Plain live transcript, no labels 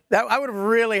I would have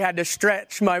really had to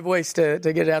stretch my voice to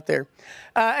get it out there.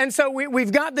 And so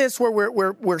we've got this where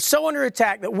we're so under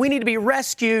attack that we need to be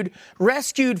rescued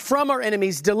from our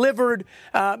enemies, delivered,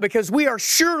 because we are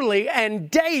surely and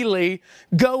daily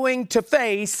going to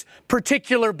face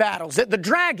particular battles. That the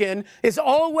dragon is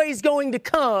always going to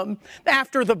come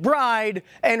after the bride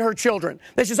and her children.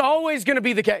 That's just always going to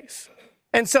be the case.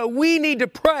 And so we need to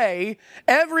pray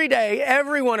every day,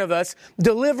 every one of us,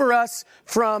 deliver us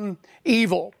from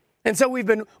evil. And so we've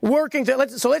been working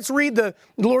let's read the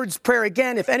Lord's Prayer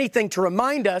again, if anything, to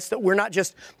remind us that we're not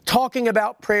just talking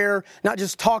about prayer, not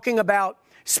just talking about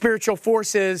spiritual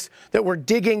forces, that we're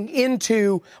digging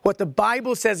into what the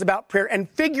Bible says about prayer and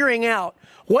figuring out,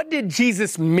 what did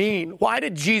Jesus mean? Why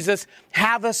did Jesus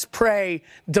have us pray,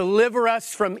 deliver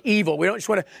us from evil? We don't just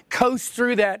want to coast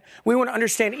through that. We want to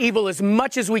understand evil as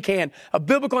much as we can, a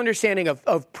biblical understanding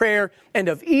of prayer and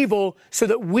of evil, so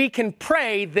that we can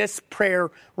pray this prayer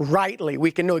rightly.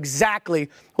 We can know exactly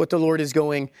what the Lord is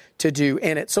going to do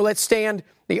in it. So let's stand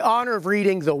the honor of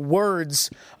reading the words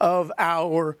of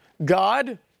our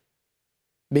God.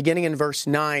 Beginning in verse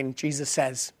 9, Jesus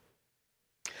says,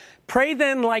 "Pray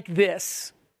then like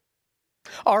this: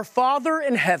 Our Father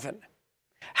in heaven,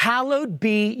 hallowed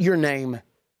be your name.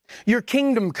 Your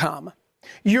kingdom come.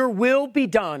 Your will be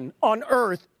done on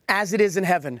earth as it is in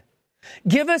heaven.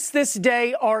 Give us this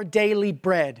day our daily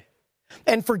bread,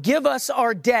 and forgive us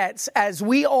our debts as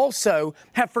we also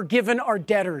have forgiven our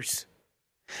debtors.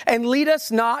 And lead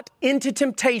us not into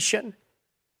temptation,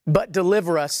 but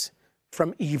deliver us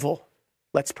from evil."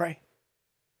 Let's pray.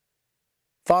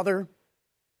 Father,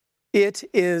 it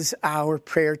is our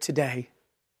prayer today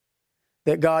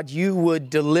that, God, you would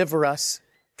deliver us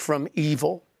from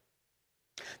evil,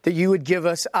 that you would give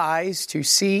us eyes to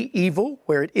see evil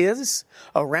where it is,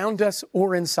 around us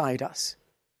or inside us.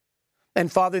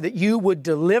 And Father, that you would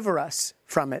deliver us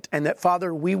from it, and that,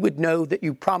 Father, we would know that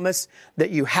you promise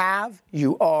that you have,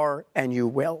 you are, and you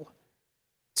will.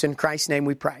 It's in Christ's name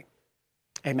we pray.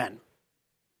 Amen.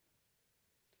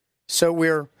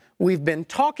 So we've been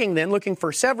talking then, looking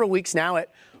for several weeks now at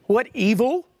what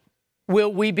evil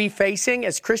will we be facing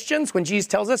as Christians when Jesus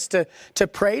tells us to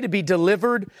pray to be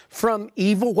delivered from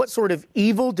evil? What sort of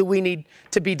evil do we need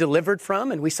to be delivered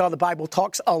from? And we saw the Bible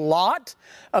talks a lot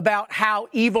about how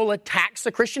evil attacks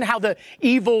the Christian, how the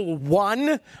evil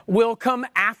one will come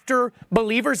after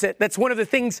believers. That's one of the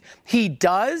things he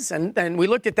does. And we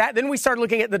looked at that. Then we started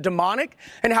looking at the demonic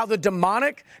and how the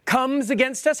demonic comes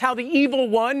against us, how the evil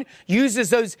one uses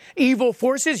those evil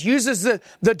forces, uses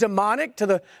the demonic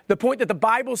to the point that the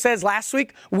Bible says last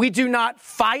week, we do not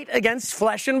fight against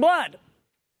flesh and blood,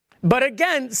 but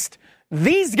against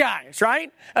these guys,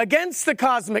 right? Against the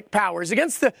cosmic powers,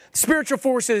 against the spiritual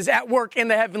forces at work in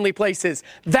the heavenly places.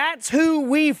 That's who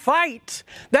we fight.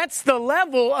 That's the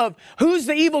level of who's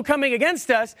the evil coming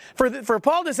against us for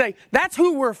Paul to say, that's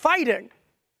who we're fighting.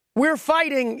 We're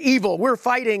fighting evil. We're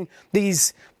fighting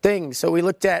these things. So we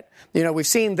looked at, we've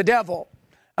seen the devil.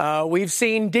 We've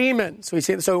seen demons.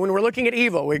 So when we're looking at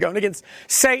evil, we're going against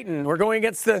Satan. We're going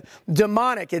against the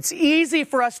demonic. It's easy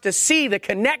for us to see the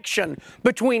connection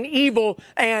between evil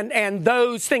and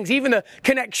those things, even the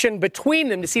connection between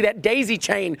them, to see that daisy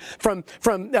chain from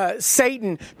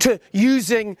Satan to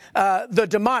using the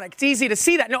demonic. It's easy to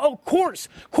see that. Now, of course,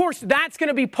 that's going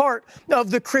to be part of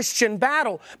the Christian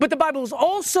battle. But the Bible is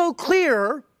also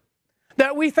clear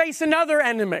that we face another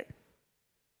enemy.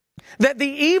 That the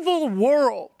evil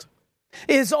world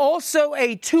is also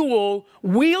a tool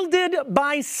wielded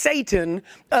by Satan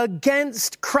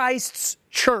against Christ's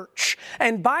church.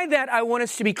 And by that, I want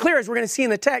us to be clear, as we're going to see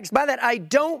in the text, by that I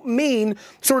don't mean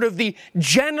sort of the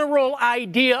general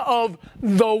idea of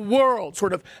the world,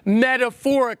 sort of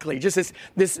metaphorically, just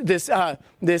this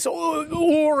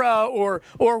aura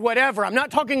or whatever. I'm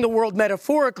not talking the world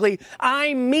metaphorically.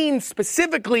 I mean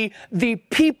specifically the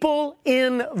people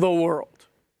in the world.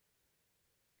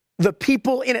 The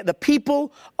people in it, the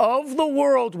people of the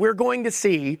world we're going to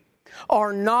see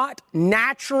are not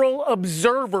natural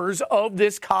observers of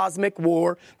this cosmic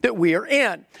war that we are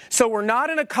in. So we're not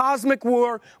in a cosmic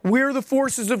war. We're the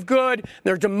forces of good.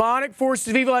 There are demonic forces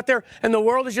of evil out there, and the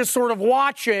world is just sort of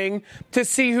watching to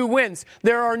see who wins.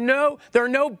 There are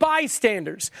no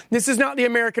bystanders. This is not the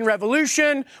American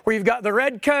Revolution, where you've got the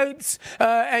redcoats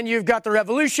and you've got the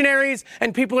revolutionaries,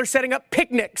 and people are setting up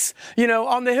picnics,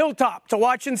 on the hilltop to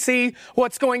watch and see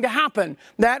what's going to happen.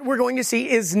 That we're going to see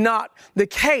is not the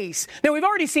case. Now, we've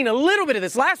already seen a little bit of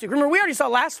this last week. Remember, we already saw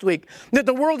last week that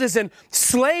the world is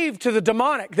enslaved to the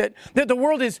demonic, that the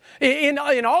world is, in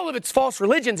all of its false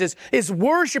religions, is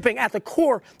worshiping at the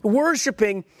core,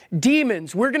 worshiping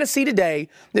demons. We're going to see today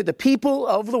that the people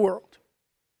of the world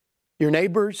your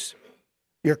neighbors,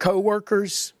 your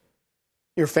coworkers,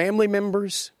 your family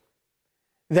members.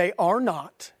 They are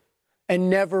not and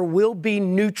never will be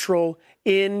neutral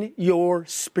in your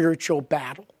spiritual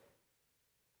battle.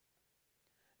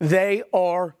 They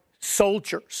are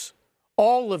soldiers,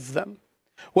 all of them,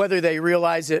 whether they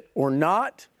realize it or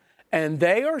not, and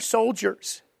they are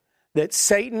soldiers that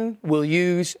Satan will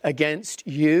use against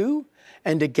you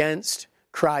and against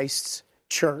Christ's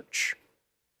church.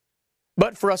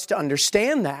 But for us to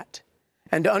understand that,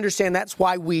 and to understand that's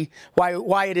why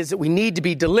it is that we need to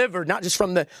be delivered, not just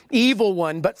from the evil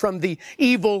one, but from the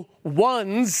evil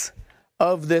ones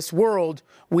of this world,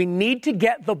 we need to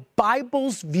get the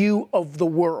Bible's view of the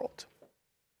world.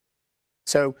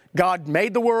 So God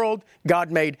made the world,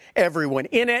 God made everyone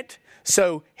in it.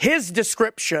 So His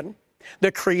description,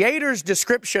 the Creator's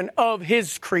description of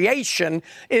His creation,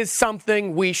 is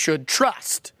something we should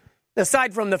trust.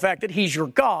 Aside from the fact that He's your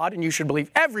God and you should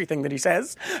believe everything that He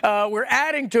says, we're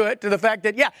adding to it to the fact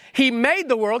that, He made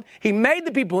the world, He made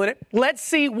the people in it. Let's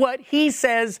see what He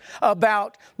says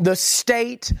about the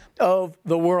state of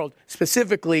the world,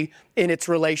 specifically in its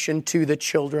relation to the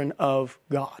children of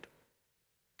God.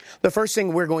 The first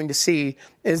thing we're going to see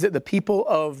is that the people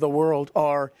of the world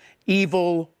are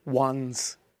evil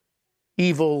ones.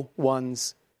 Evil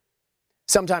ones.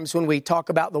 Sometimes when we talk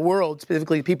about the world,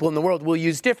 specifically people in the world, we'll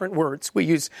use different words. We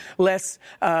use less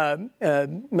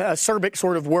acerbic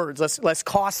sort of words, less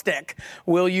caustic.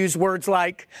 We'll use words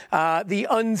like the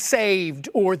unsaved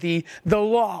or the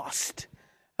lost.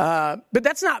 But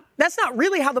that's not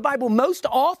really how the Bible most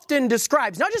often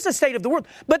describes, not just the state of the world,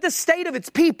 but the state of its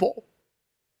people.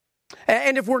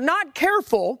 And if we're not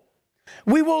careful,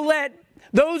 we will let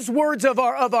those words of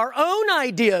our own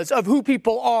ideas of who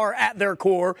people are at their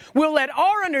core, we'll let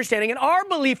our understanding and our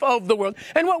belief of the world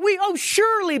and what we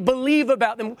surely believe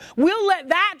about them, we'll let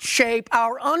that shape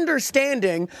our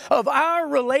understanding of our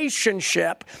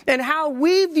relationship and how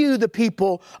we view the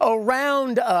people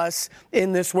around us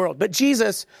in this world. But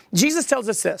Jesus tells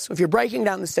us this. If you're breaking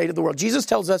down the state of the world, Jesus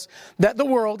tells us that the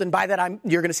world, and by that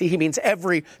you're going to see He means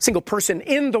every single person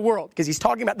in the world, because He's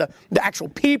talking about the actual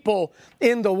people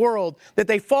in the world, that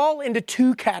they fall into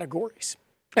two categories.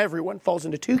 Everyone falls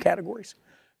into two categories: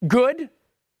 good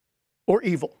or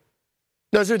evil.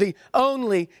 Those are the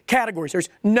only categories. There's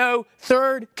no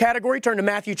third category. Turn to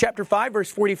Matthew chapter 5, verse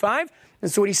 45.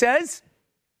 That's what He says.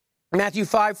 Matthew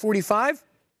 5:45.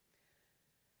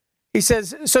 He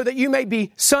says, so that you may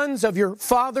be sons of your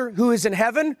Father who is in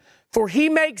heaven, for He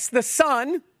makes the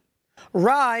sun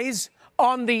rise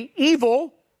on the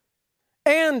evil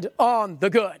and on the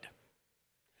good,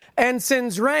 and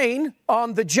sends rain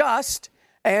on the just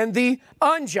and the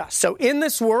unjust. So in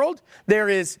this world, there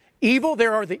is evil,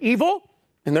 there are the evil,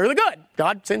 and there are the good.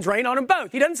 God sends rain on them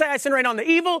both. He doesn't say I send rain on the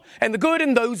evil and the good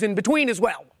and those in between as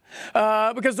well.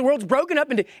 Because the world's broken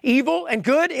up into evil and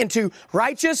good, into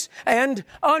righteous and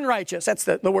unrighteous. That's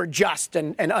the word just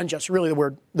and unjust, really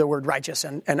the word righteous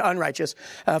and unrighteous.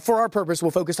 For our purpose,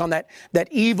 we'll focus on that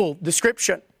evil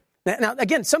description. Now,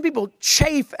 again, some people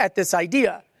chafe at this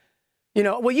idea.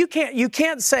 Well, you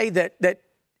can't say that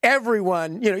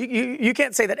everyone, you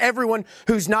can't say that everyone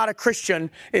who's not a Christian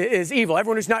is evil.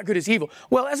 Everyone who's not good is evil.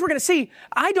 Well, as we're going to see,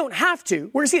 I don't have to.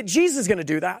 We're going to see that Jesus is going to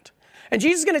do that. And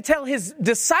Jesus is going to tell His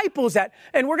disciples that,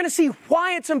 and we're going to see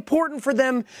why it's important for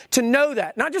them to know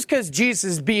that. Not just because Jesus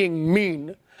is being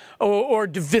mean or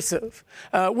divisive.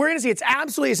 We're going to see it's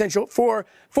absolutely essential for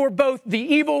both the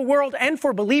evil world and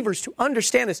for believers to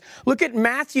understand this. Look at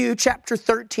Matthew chapter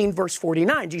 13, verse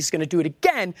 49. Jesus is going to do it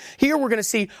again. Here we're going to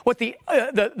see what the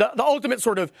ultimate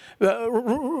sort of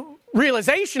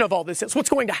realization of all this is. What's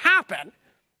going to happen?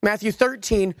 Matthew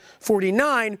 13,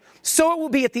 49. So it will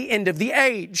be at the end of the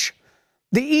age.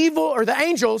 The evil, or the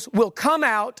angels, will come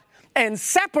out and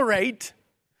separate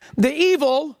the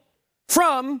evil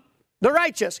from the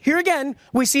righteous. Here again,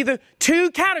 we see the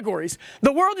two categories.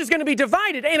 The world is going to be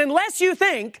divided, and unless you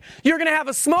think you're going to have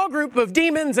a small group of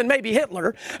demons and maybe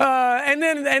Hitler, and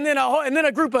then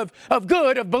a group of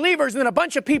good, of believers, and then a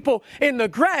bunch of people in the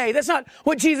gray, that's not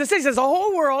what Jesus says. He says the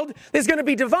whole world is going to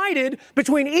be divided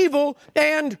between evil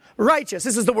and righteous.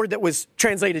 This is the word that was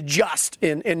translated just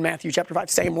in Matthew chapter 5,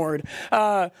 same word.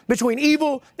 Between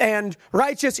evil and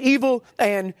righteous, evil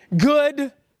and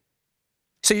good.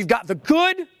 So you've got the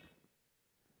good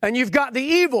and you've got the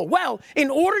evil. Well, in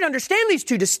order to understand these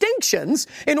two distinctions,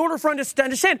 in order for us to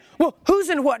understand, well, who's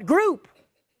in what group?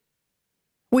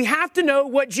 We have to know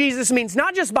what Jesus means,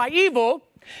 not just by evil.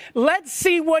 Let's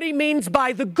see what He means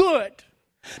by the good.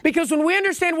 Because when we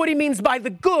understand what he means by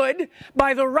the good,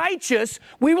 by the righteous,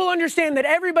 we will understand that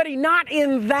everybody not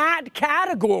in that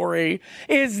category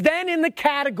is then in the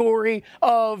category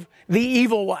of the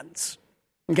evil ones.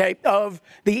 Okay, of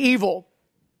the evil.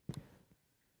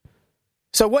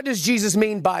 So what does Jesus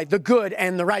mean by the good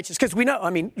and the righteous? Because we know, I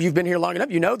mean, you've been here long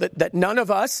enough, you know that none of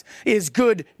us is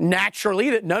good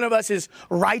naturally, that none of us is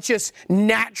righteous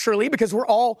naturally, because we're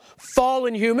all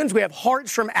fallen humans. We have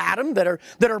hearts from Adam that are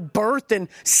birthed and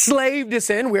slaved to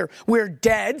sin. We're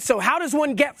dead. So how does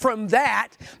one get from that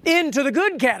into the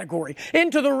good category,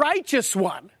 into the righteous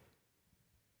one?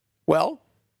 Well,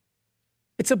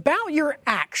 it's about your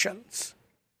actions.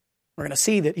 We're going to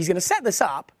see that he's going to set this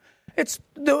up. It's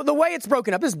the way it's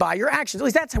broken up is by your actions. At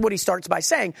least that's what he starts by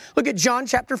saying. Look at John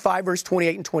chapter 5, verse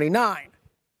 28 and 29.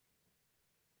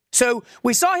 So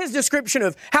we saw his description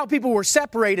of how people were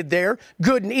separated there,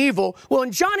 good and evil. Well,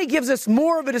 in John, he gives us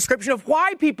more of a description of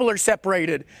why people are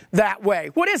separated that way.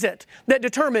 What is it that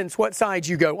determines what side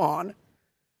you go on?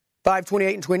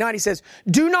 5:28 and 29, he says,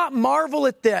 "Do not marvel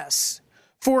at this,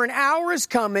 for an hour is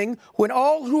coming when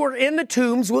all who are in the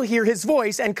tombs will hear his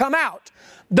voice and come out.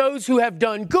 Those who have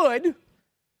done good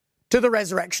to the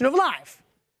resurrection of life,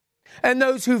 and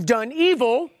those who've done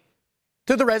evil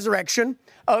to the resurrection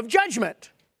of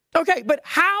judgment." Okay, but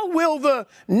how will the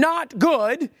not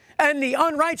good and the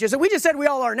unrighteous, and we just said we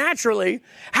all are naturally,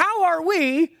 how are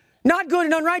we, not good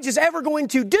and unrighteous, ever going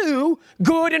to do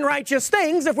good and righteous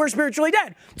things if we're spiritually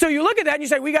dead? So you look at that and you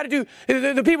say, we got to do,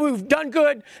 the people who've done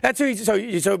good, that's who,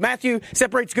 so Matthew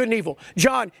separates good and evil.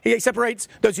 John, he separates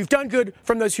those who've done good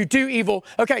from those who do evil.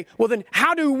 Okay, well then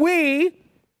how do we,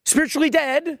 spiritually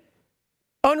dead,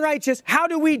 unrighteous, how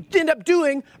do we end up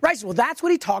doing righteous? Well, that's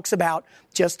what he talks about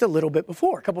just a little bit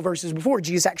before, a couple verses before.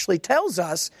 Jesus actually tells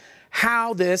us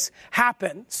how this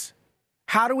happens.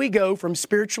 How do we go from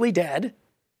spiritually dead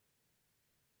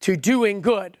to doing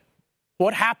good?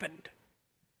 What happened?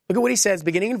 Look at what he says,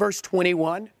 beginning in verse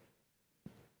 21.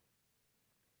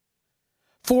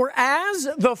 "For as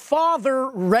the Father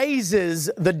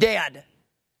raises the dead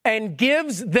and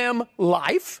gives them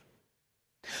life,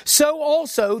 so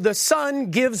also the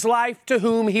Son gives life to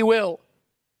whom he will.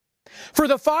 For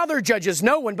the Father judges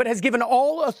no one, but has given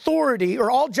all authority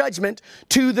or all judgment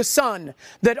to the Son,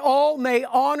 that all may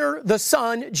honor the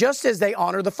Son just as they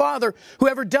honor the Father.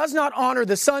 Whoever does not honor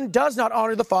the Son does not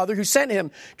honor the Father who sent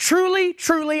him. Truly,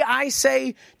 truly, I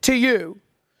say to you,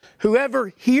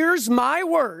 whoever hears my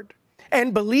word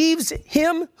and believes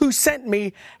him who sent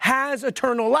me has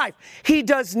eternal life. He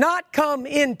does not come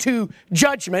into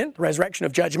judgment, resurrection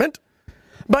of judgment,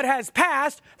 but has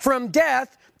passed from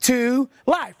death to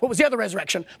life." What was the other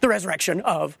resurrection? The resurrection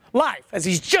of life, as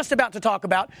he's just about to talk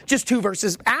about just 2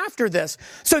 verses after this.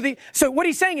 So what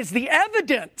he's saying is the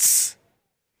evidence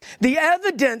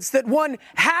that one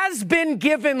has been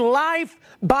given life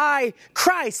by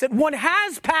Christ, that one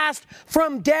has passed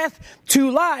from death to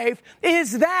life,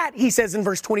 is that, he says in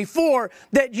verse 24,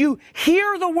 that you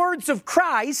hear the words of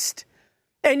Christ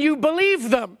and you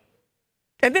believe them.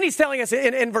 And then he's telling us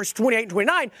in verse 28 and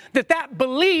 29 that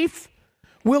belief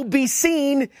will be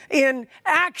seen in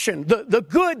action. The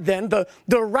good then, the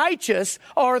righteous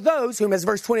are those whom, as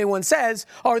verse 21 says,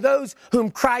 are those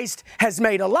whom Christ has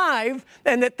made alive,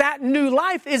 and that new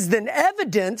life is then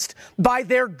evidenced by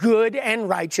their good and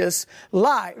righteous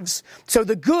lives. So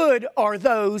the good are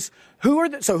those who are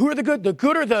the good? The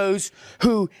good are those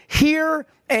who hear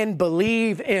and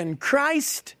believe in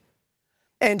Christ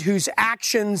and whose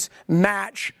actions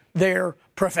match their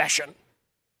profession.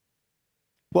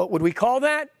 What would we call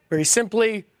that? Very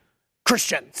simply,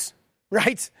 Christians,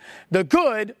 right? The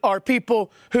good are people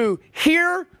who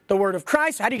hear the word of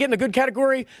Christ. How do you get in the good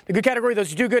category? The good category, those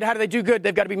who do good, how do they do good?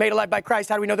 They've got to be made alive by Christ.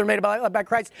 How do we know they're made alive by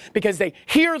Christ? Because they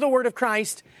hear the word of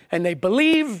Christ and they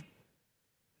believe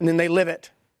and then they live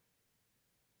it.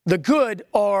 The good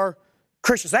are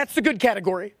Christians. That's the good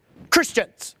category,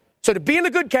 Christians. So to be in the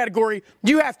good category,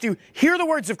 you have to hear the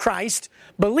words of Christ,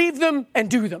 believe them, and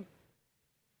do them.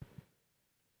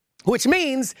 Which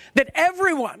means that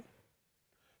everyone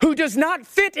who does not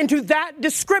fit into that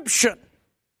description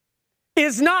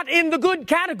is not in the good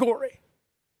category.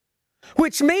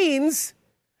 Which means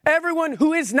everyone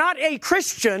who is not a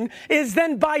Christian is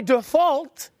then by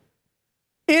default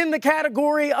in the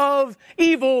category of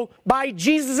evil by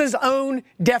Jesus' own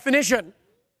definition.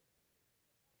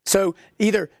 So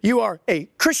either you are a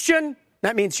Christian,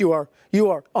 that means you are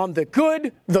on the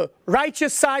good, the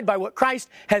righteous side by what Christ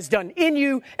has done in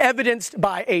you, evidenced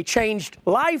by a changed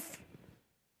life,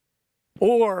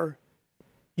 or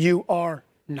you are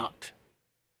not.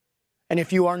 And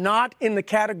if you are not in the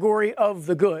category of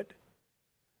the good,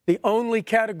 the only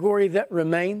category that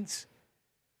remains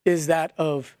is that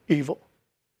of evil.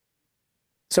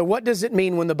 So what does it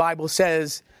mean when the Bible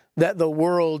says that the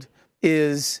world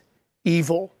is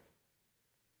evil?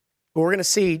 We're going to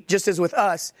see, just as with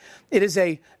us, it is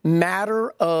a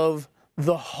matter of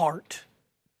the heart.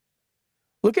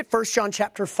 Look at 1 John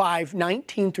chapter 5,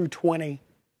 19 through 20. It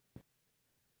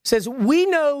says, we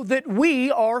know that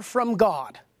we are from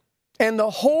God, and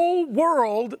the whole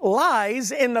world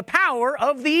lies in the power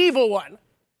of the evil one.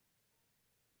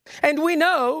 And we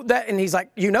know that, and he's like,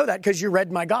 you know that because you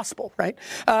read my gospel, right?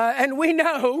 And we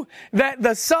know that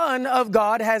the Son of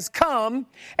God has come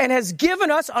and has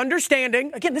given us understanding.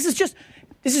 Again, this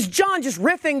is John just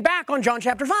riffing back on John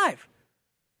chapter 5.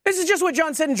 This is just what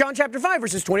John said in John chapter 5,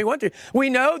 verses 21 through.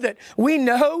 We know that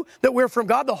we're from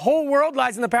God. The whole world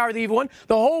lies in the power of the evil one.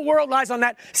 The whole world lies on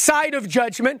that side of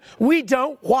judgment. We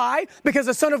don't. Why? Because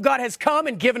the Son of God has come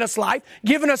and given us life,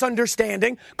 given us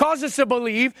understanding, caused us to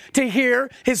believe, to hear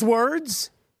his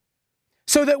words,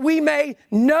 so that we may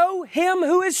know him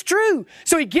who is true.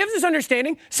 So he gives us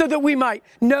understanding so that we might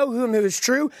know him who is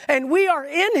true. And we are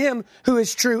in him who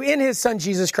is true, in his Son,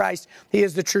 Jesus Christ. He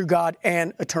is the true God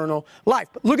and eternal life.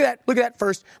 But look at that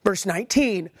first, verse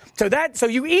 19. So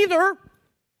you either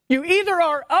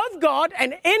are of God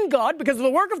and in God because of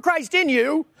the work of Christ in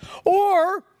you,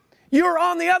 or you're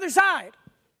on the other side.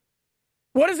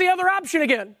 What is the other option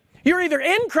again? You're either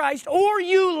in Christ or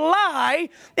you lie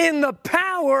in the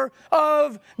power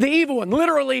of the evil one.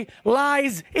 Literally,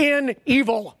 lies in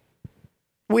evil.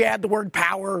 We add the word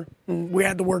power, and we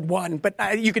add the word one, but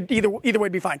you could either way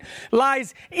be fine.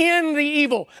 Lies in the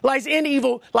evil. Lies in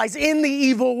evil. Lies in the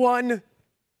evil one.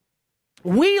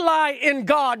 We lie in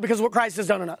God because of what Christ has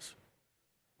done in us.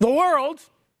 The world,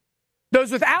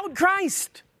 those without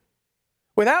Christ,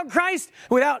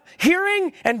 without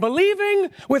hearing and believing,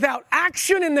 without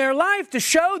action in their life to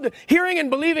show that hearing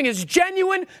and believing is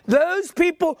genuine, those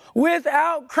people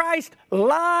without Christ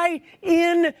lie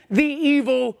in the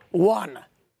evil one.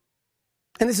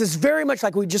 And this is very much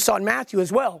like we just saw in Matthew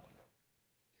as well.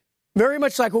 Very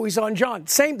much like what we saw in John.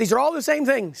 These are all the same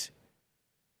things.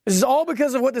 This is all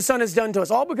because of what the Son has done to us,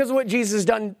 all because of what Jesus has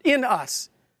done in us.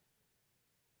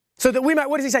 So that we might,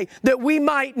 what does he say? That we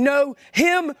might know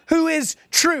him who is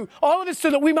true. All of this so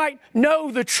that we might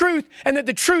know the truth, and that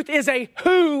the truth is a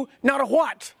who, not a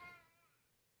what.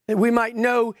 That we might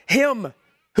know him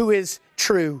who is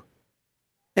true.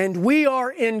 And we are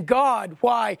in God.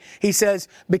 Why? He says,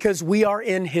 because we are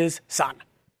in his Son.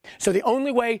 So the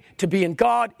only way to be in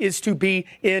God is to be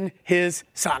in his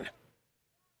Son.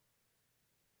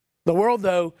 The world,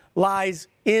 though, lies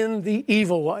in the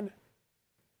evil one.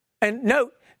 And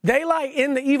note, they lie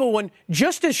in the evil one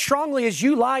just as strongly as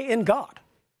you lie in God.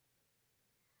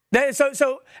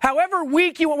 So however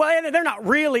weak you, well, they're not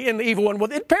really in the evil one.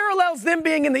 Well, it parallels them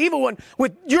being in the evil one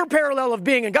with your parallel of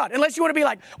being in God. Unless you want to be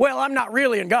like, well, I'm not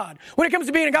really in God. When it comes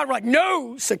to being in God, we're like,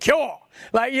 no, secure.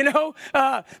 Like,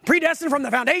 predestined from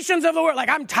the foundations of the world. Like,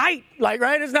 I'm tight. Like,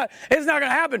 right? It's not going to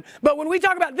happen. But when we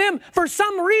talk about them, for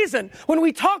some reason, when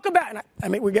we talk about,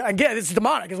 again, this is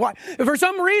demonic, is why. For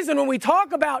some reason, when we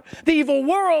talk about the evil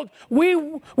world, we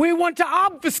want to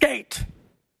obfuscate.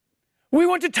 We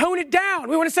want to tone it down.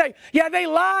 We want to say, yeah, they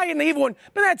lie in the evil one,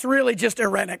 but that's really just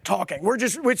erratic talking.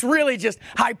 It's really just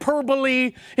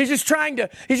hyperbole. He's just trying to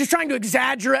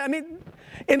exaggerate. I mean,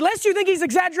 unless you think he's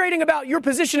exaggerating about your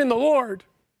position in the Lord,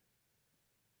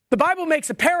 the Bible makes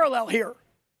a parallel here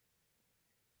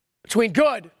between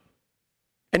good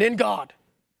and in God,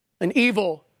 and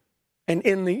evil and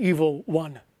in the evil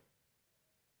one.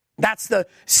 That's the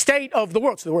state of the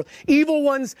world. So the world, evil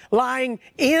ones lying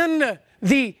in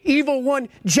the evil one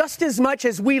just as much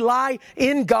as we lie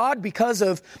in God because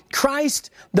of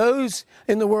Christ. Those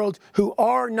in the world who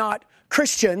are not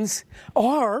Christians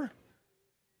are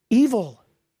evil.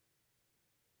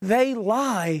 They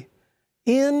lie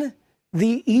in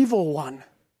the evil one.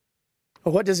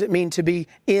 Well, what does it mean to be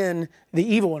in the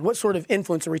evil one? What sort of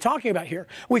influence are we talking about here?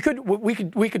 We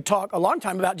could talk a long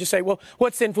time about just say, well,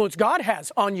 what's the influence God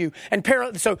has on you? And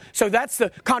so that's the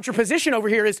contraposition over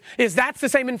here is that's the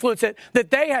same influence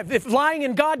that they have. If lying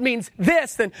in God means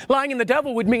this, then lying in the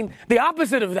devil would mean the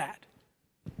opposite of that.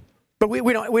 But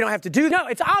we don't have to do that. No,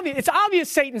 it's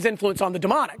obvious Satan's influence on the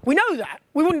demonic. We know that.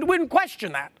 We wouldn't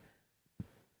question that.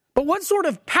 But what sort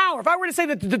of power? If I were to say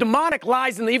that the demonic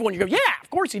lies in the evil one, you go, yeah,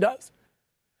 of course he does.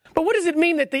 But what does it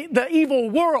mean that the evil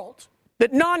world,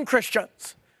 that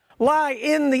non-Christians lie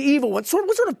in the evil one?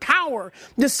 What sort of power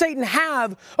does Satan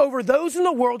have over those in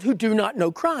the world who do not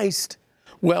know Christ?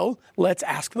 Well, let's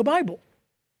ask the Bible,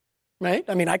 right?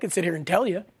 I mean, I could sit here and tell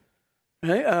you.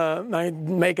 Right? I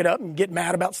make it up and get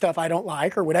mad about stuff I don't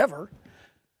like or whatever.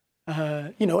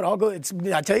 I tell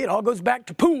you, it all goes back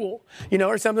to pool,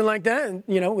 or something like that. And,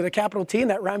 with a capital T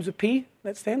and that rhymes with P,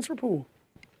 that stands for pool.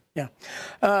 Yeah.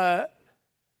 But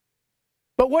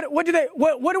what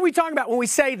are we talking about when we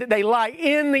say that they lie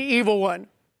in the evil one?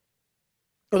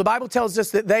 Well, the Bible tells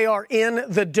us that they are in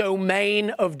the domain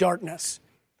of darkness.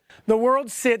 The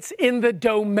world sits in the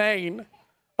domain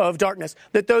of darkness.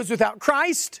 That those without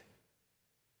Christ,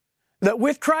 that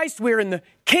with Christ, we're in the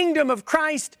kingdom of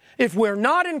Christ. If we're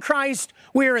not in Christ,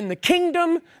 we're in the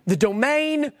kingdom, the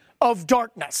domain of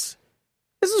darkness.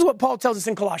 This is what Paul tells us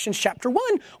in Colossians chapter 1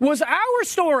 was our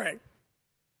story.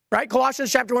 Right?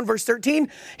 Colossians chapter 1 verse 13.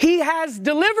 He has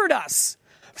delivered us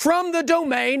from the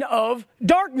domain of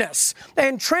darkness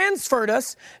and transferred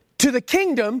us to the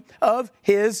kingdom of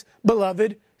his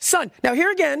beloved Son. Now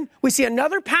here again, we see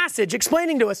another passage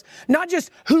explaining to us not just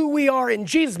who we are in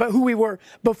Jesus, but who we were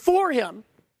before him.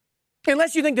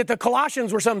 Unless you think that the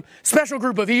Colossians were some special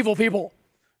group of evil people,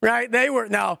 right? They were,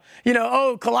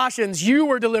 Colossians, you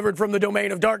were delivered from the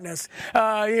domain of darkness.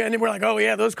 And we're like, oh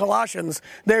yeah, those Colossians,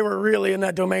 they were really in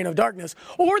that domain of darkness.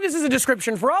 Or this is a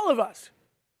description for all of us.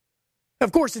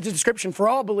 Of course, it's a description for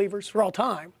all believers, for all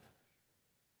time.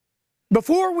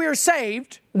 Before we are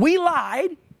saved, we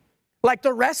lied like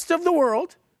the rest of the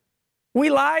world.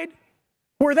 We lied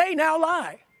where they now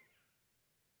lie.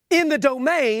 In the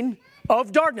domain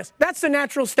of darkness. That's the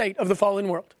natural state of the fallen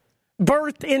world.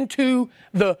 Birthed into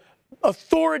the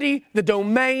authority, the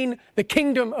domain, the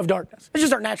kingdom of darkness. It's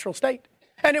just our natural state.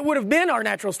 And it would have been our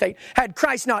natural state had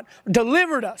Christ not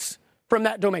delivered us from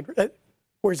that domain.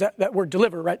 Where's that word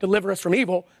deliver, right? Deliver us from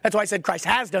evil. That's why I said Christ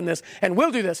has done this and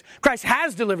will do this. Christ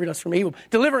has delivered us from evil,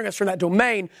 delivering us from that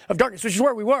domain of darkness, which is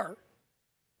where we were.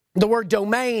 The word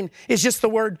domain is just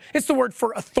it's the word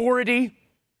for authority.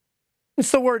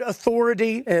 It's the word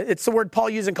authority. It's the word Paul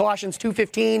used in Colossians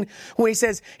 2:15 when he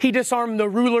says he disarmed the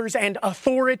rulers and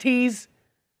authorities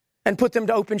and put them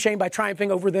to open shame by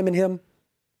triumphing over them in him.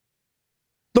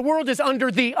 The world is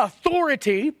under the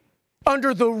authority,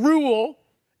 under the rule,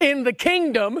 in the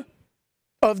kingdom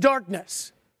of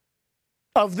darkness,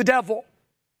 of the devil,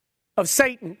 of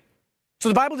Satan. So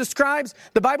the Bible describes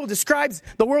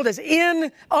the world as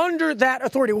under that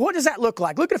authority. What does that look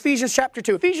like? Look at Ephesians chapter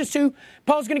 2. Ephesians 2,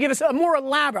 Paul's going to give us a more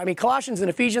elaborate, Colossians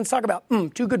and Ephesians, talk about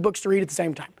two good books to read at the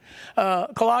same time.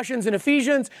 Colossians and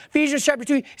Ephesians chapter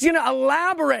 2, he's going to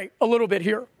elaborate a little bit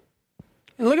here.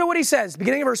 And look at what he says,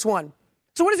 beginning of verse 1.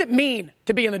 So what does it mean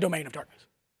to be in the domain of darkness?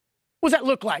 What does that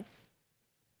look like?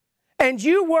 And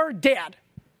you were dead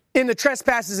in the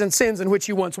trespasses and sins in which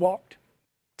you once walked.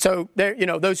 So there,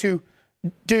 those who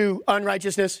do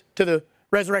unrighteousness to the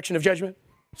resurrection of judgment.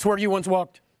 It's where you once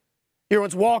walked. You were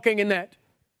once walking in that.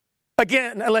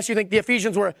 Again, unless you think the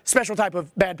Ephesians were a special type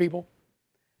of bad people.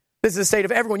 This is the state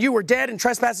of everyone. You were dead in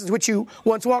trespasses which you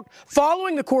once walked,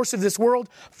 following the course of this world,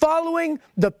 following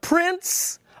the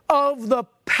prince of the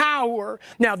power.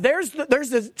 Now, there's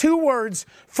the two words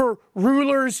for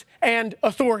rulers and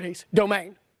authorities,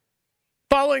 domain.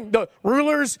 Following the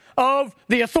rulers of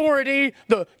the authority,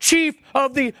 the chief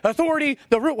of the authority,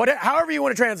 however you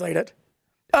want to translate it,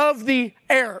 of the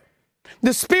air.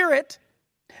 The spirit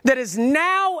that is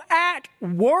now at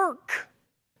work.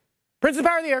 Prince of the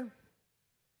power of the air.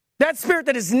 That spirit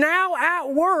that is now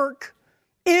at work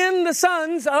in the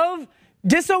sons of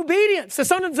disobedience, the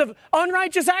sons of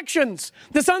unrighteous actions,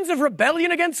 the sons of rebellion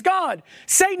against God.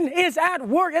 Satan is at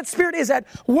work. That spirit is at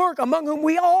work among whom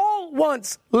we all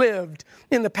once lived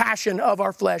in the passion of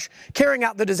our flesh, carrying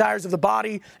out the desires of the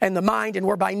body and the mind, and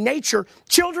were by nature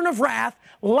children of wrath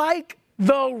like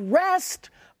the rest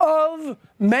of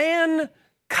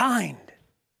mankind.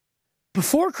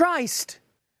 Before Christ,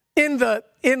 in the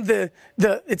eon,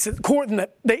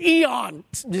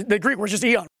 the Greek word is just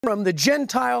eon. From the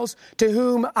Gentiles to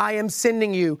whom I am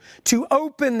sending you, to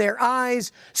open their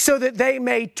eyes so that they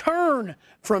may turn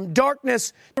from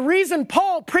darkness. The reason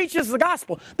Paul preaches the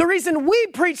gospel, the reason we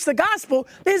preach the gospel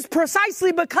is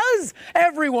precisely because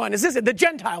everyone, the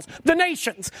Gentiles, the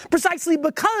nations, precisely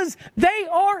because they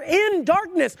are in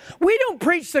darkness. We don't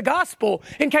preach the gospel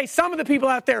in case some of the people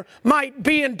out there might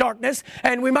be in darkness,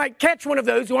 and we might catch one of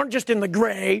those who aren't just in the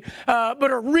gray,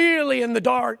 but are really in the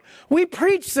dark. We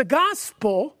preach the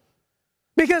gospel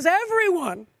because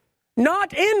everyone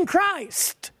not in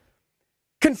Christ,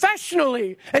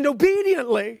 confessionally and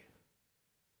obediently,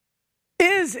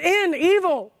 is in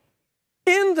evil,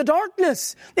 in the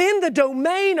darkness, in the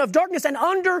domain of darkness, and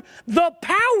under the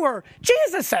power,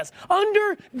 Jesus says,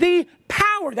 under the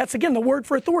power, that's again the word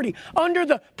for authority, under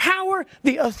the power,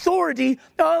 the authority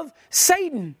of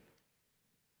Satan.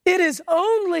 It is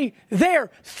only there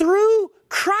through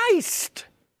Christ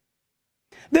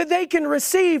that they can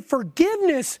receive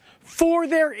forgiveness for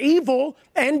their evil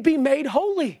and be made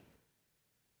holy.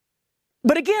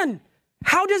 But again,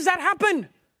 how does that happen?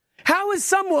 How is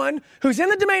someone who's in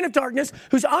the domain of darkness,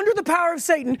 who's under the power of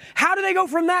Satan, how do they go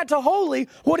from that to holy?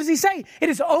 What does he say? It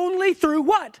is only through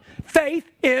what? Faith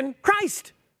in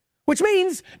Christ. Which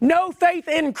means no faith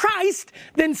in Christ,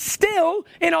 then still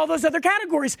in all those other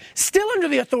categories. Still under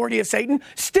the authority of Satan,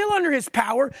 still under his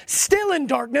power, still in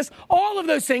darkness, all of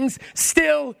those things,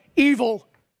 still evil.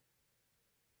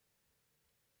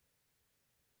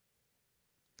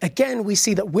 Again, we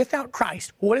see that without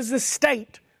Christ, what is the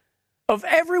state of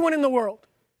everyone in the world?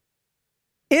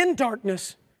 In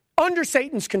darkness, under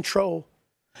Satan's control,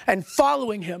 and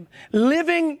following him,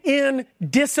 living in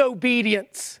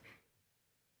disobedience.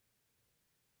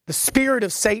 The spirit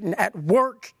of Satan at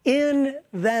work in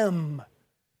them.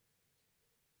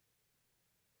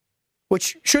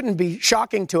 Which shouldn't be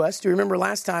shocking to us. Do you remember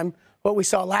last time what we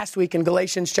saw last week in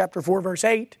Galatians chapter 4, verse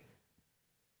 8?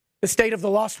 The state of the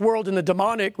lost world and the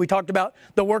demonic. We talked about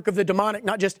the work of the demonic,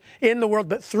 not just in the world,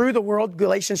 but through the world.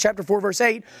 Galatians chapter 4, verse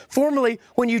 8. Formerly,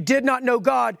 when you did not know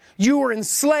God, you were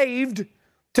enslaved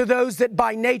to those that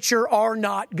by nature are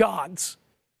not gods.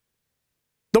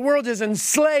 The world is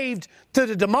enslaved to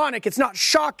the demonic. It's not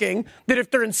shocking that if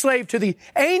they're enslaved to the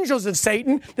angels of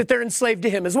Satan, that they're enslaved to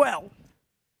him as well.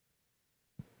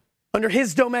 Under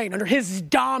his domain, under his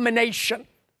domination.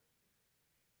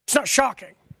 It's not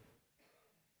shocking.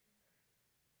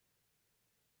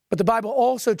 But the Bible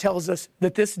also tells us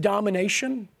that this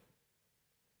domination,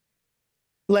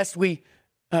 lest we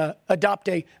adopt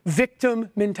a victim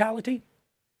mentality,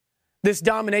 this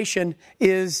domination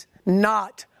is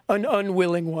not an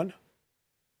unwilling one.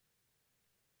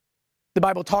 The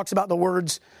Bible talks about the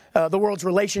world's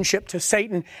relationship to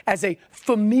Satan as a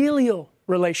familial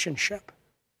relationship,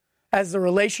 as the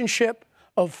relationship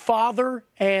of father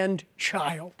and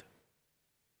child.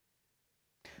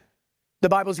 The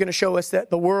Bible is going to show us that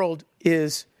the world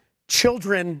is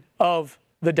children of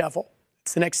the devil.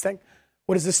 It's the next thing.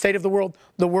 What is the state of the world?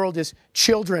 The world is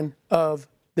children of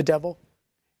the devil.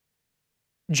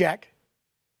 Jack,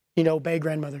 obey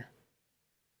grandmother.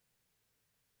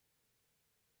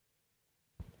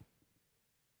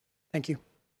 Thank you.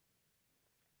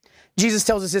 Jesus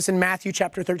tells us this in Matthew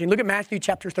chapter 13. Look at Matthew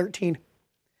chapter 13,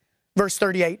 verse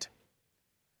 38.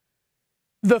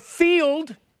 The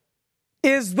field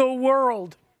is the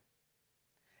world,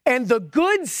 and the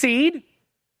good seed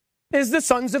is the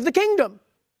sons of the kingdom.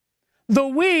 The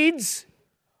weeds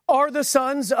are the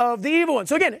sons of the evil one.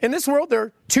 So again, in this world, there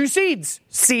are two seeds.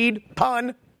 Seed,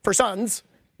 pun, for sons.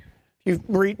 You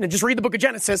just read the book of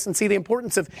Genesis and see the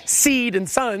importance of seed and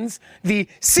sons. The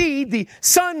seed, the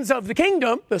sons of the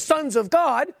kingdom, the sons of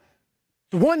God.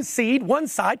 One seed, one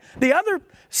side. The other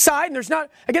side, and there's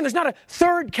not a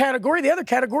third category. The other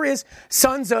category is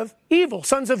sons of evil,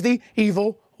 sons of the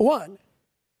evil one.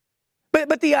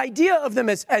 But the idea of them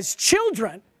as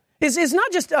children is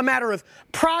not just a matter of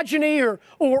progeny or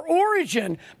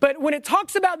origin, but when it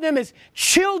talks about them as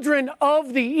children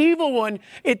of the evil one,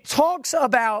 it talks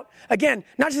about, again,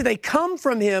 not just that they come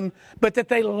from him, but that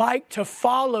they like to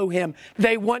follow him.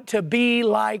 They want to be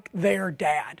like their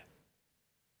dad.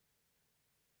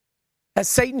 As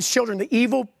Satan's children, the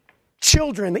evil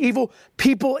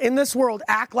people in this world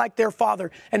act like their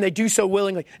father, and they do so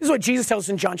willingly. This is what Jesus tells us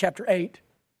in John chapter 8.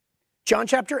 John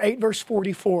chapter 8, verse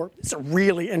 44. It's a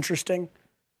really interesting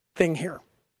thing here.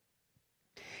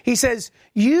 He says,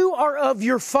 you are of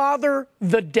your father,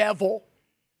 the devil,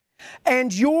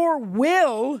 and your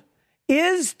will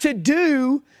is to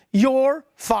do your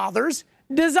father's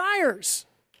desires.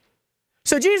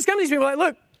 So Jesus comes to these people like,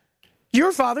 look,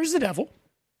 your father's the devil.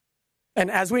 And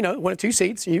as we know, one of two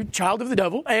seeds, you child of the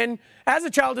devil. And as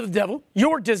a child of the devil,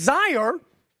 your desire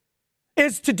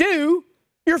is to do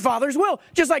your father's will.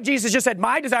 Just like Jesus just said,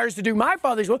 my desire is to do my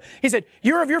father's will. He said,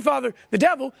 you're of your father, the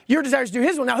devil. Your desire is to do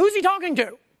his will. Now, who's he talking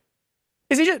to?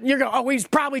 Is he just, you're going, he's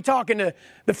probably talking to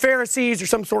the Pharisees or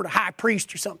some sort of high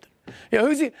priest or something.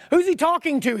 Who's he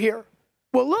talking to here?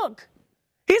 Well, look,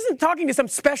 he isn't talking to some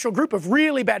special group of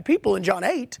really bad people in John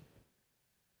 8.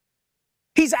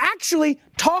 He's actually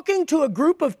talking to a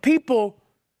group of people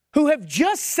who have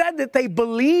just said that they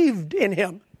believed in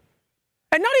him.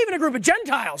 And not even a group of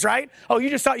Gentiles, right? Oh, you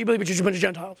just thought you believed, but you're just a bunch of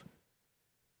Gentiles.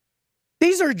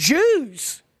 These are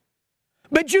Jews,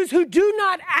 but Jews who do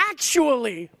not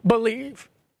actually believe.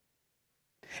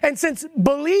 And since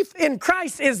belief in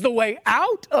Christ is the way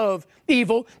out of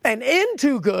evil and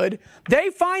into good, they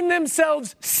find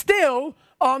themselves still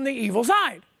on the evil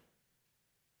side.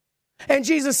 And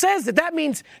Jesus says that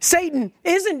means Satan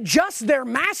isn't just their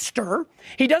master.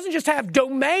 He doesn't just have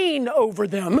domain over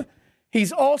them.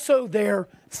 He's also their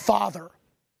father.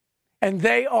 And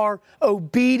they are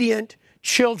obedient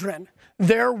children.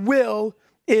 Their will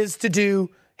is to do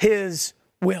his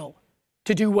will,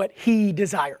 to do what he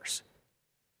desires.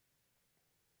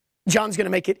 John's going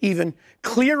to make it even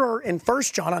clearer in 1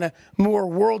 John on a more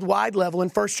worldwide level in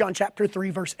 1 John chapter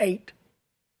 3, verse 8.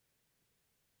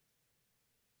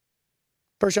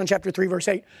 1 John chapter 3, verse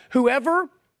 8. Whoever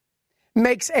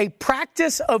makes a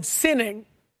practice of sinning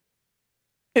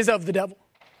is of the devil.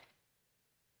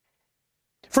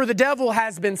 For the devil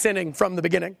has been sinning from the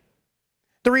beginning.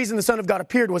 The reason the Son of God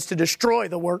appeared was to destroy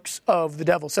the works of the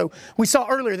devil. So we saw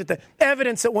earlier that the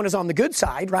evidence that one is on the good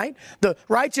side, right? The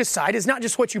righteous side is not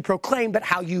just what you proclaim, but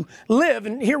how you live.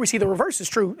 And here we see the reverse is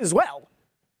true as well.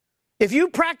 If your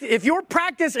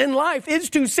practice in life is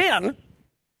to sin,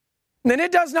 then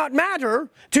it does not matter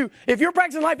if your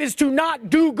practice in life is to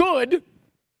not do good,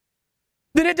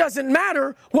 then it doesn't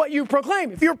matter what you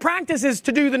proclaim. If your practice is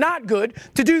to do the not good,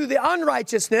 to do the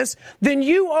unrighteousness, then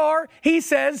you are, he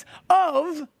says,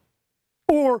 of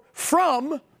or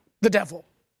from the devil.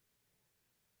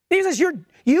 He says,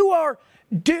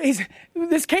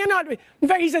 this cannot be. In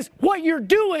fact, he says, what you're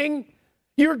doing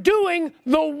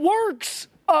the works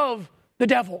of the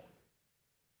devil.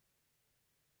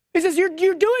 He says, you're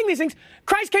doing these things.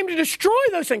 Christ came to destroy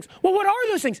those things. Well, what are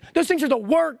those things? Those things are the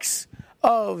works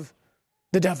of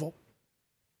the devil.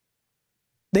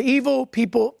 The evil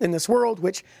people in this world,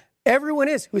 which everyone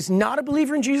is, who is not a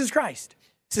believer in Jesus Christ.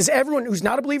 It says everyone who's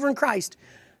not a believer in Christ,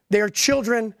 they are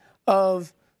children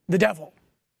of the devil.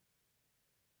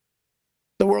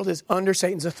 The world is under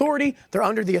Satan's authority. They're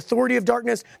under the authority of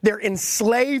darkness. They're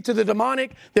enslaved to the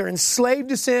demonic. They're enslaved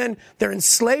to sin. They're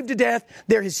enslaved to death.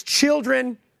 They're his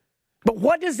children. But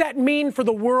what does that mean for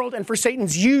the world and for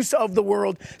Satan's use of the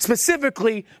world,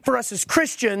 specifically for us as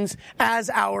Christians as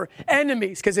our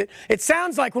enemies? Because it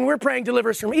sounds like when we're praying deliver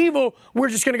us from evil, we're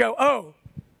just going to go, oh,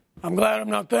 I'm glad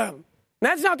I'm not them. And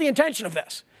that's not the intention of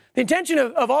this. The intention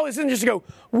of all this isn't just to go,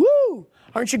 woo,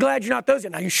 aren't you glad you're not those?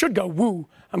 Now you should go, woo,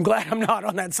 I'm glad I'm not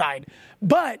on that side.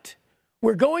 But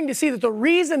we're going to see that the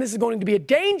reason this is going to be a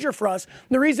danger for us,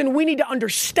 the reason we need to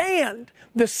understand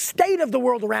the state of the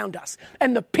world around us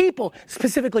and the people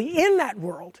specifically in that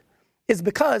world is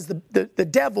because the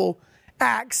devil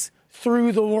acts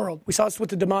through the world. We saw this with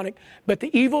the demonic, but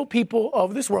the evil people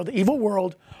of this world, the evil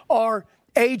world, are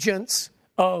agents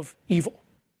of evil.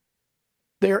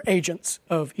 They are agents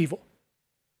of evil.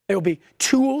 They will be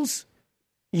tools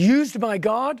used by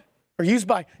God or used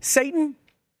by Satan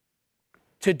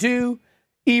to do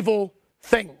evil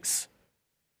things.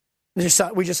 We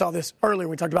just saw this earlier.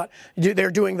 We talked about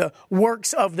they're doing the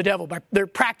works of the devil. By their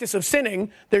practice of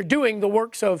sinning, they're doing the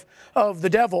works of the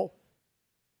devil.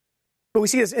 But we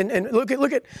see this, and look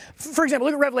at, for example,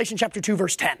 look at Revelation chapter 2,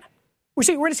 verse 10. We're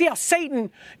going to see how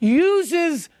Satan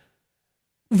uses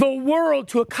the world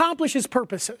to accomplish his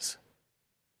purposes.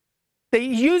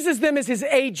 He uses them as his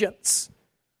agents.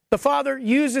 The Father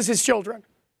uses his children.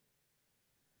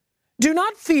 Do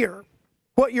not fear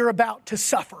what you're about to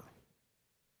suffer.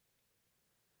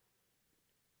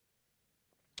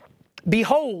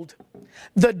 Behold,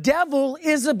 the devil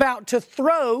is about to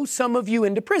throw some of you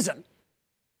into prison,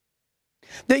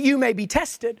 that you may be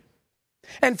tested.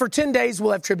 And for 10 days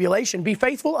will have tribulation. Be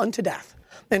faithful unto death,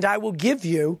 and I will give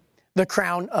you the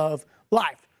crown of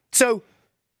life. So,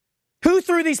 who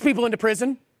threw these people into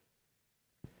prison?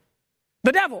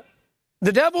 The devil.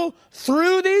 The devil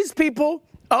threw these people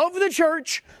of the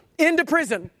church into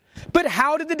prison. But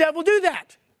how did the devil do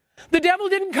that? The devil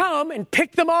didn't come and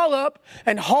pick them all up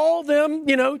and haul them,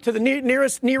 to the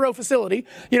nearest Nero facility,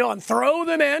 and throw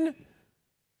them in.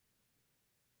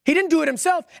 He didn't do it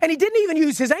himself. And he didn't even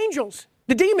use his angels,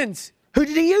 the demons. Who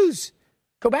did he use?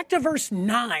 Go back to verse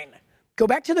 9. Go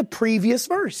back to the previous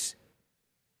verse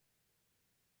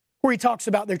where he talks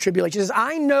about their tribulation. He says,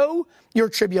 I know your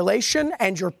tribulation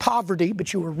and your poverty,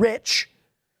 but you are rich,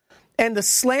 and the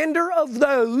slander of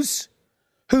those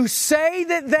who say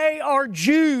that they are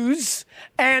Jews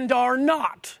and are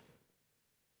not,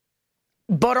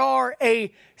 but are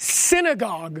a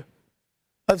synagogue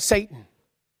of Satan.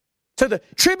 So the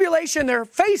tribulation they're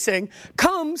facing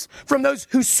comes from those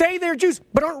who say they're Jews,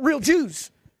 but aren't real Jews.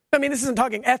 I mean, this isn't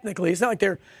talking ethnically. It's not like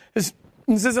this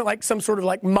isn't like some sort of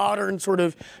like modern sort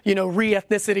of,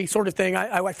 re-ethnicity sort of thing.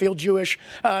 I feel Jewish.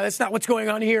 That's not what's going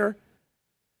on here.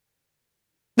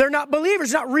 They're not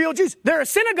believers, not real Jews. They're a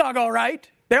synagogue, all right.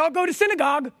 They all go to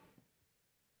synagogue.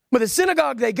 But the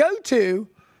synagogue they go to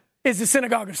is the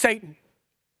synagogue of Satan.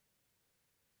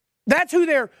 That's who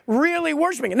they're really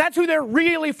worshiping, and that's who they're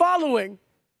really following.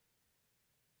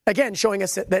 Again, showing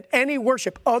us that any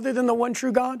worship other than the one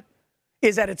true God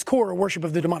is at its core a worship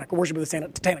of the demonic, a worship of the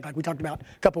satanic, like we talked about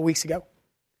a couple of weeks ago.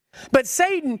 But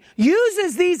Satan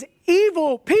uses these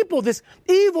evil people, this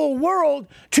evil world,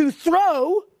 to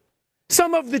throw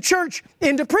some of the church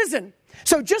into prison.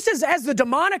 So just as the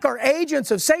demonic are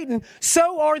agents of Satan,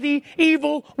 so are the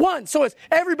evil ones. So as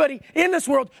everybody in this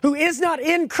world who is not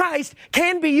in Christ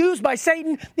can be used by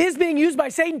Satan, is being used by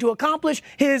Satan to accomplish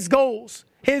his goals,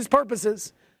 his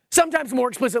purposes, sometimes more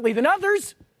explicitly than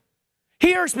others.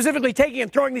 Here, specifically taking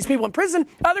and throwing these people in prison,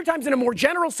 other times in a more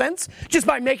general sense, just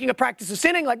by making a practice of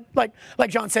sinning, like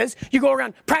John says. You go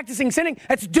around practicing sinning,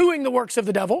 that's doing the works of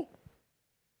the devil.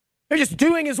 They're just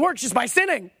doing his works just by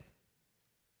sinning.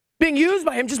 Being used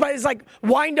by him just by his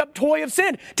wind-up toy of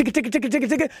sin. Ticka, ticka, ticka, ticka,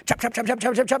 ticka, chop, chop, chop, chop,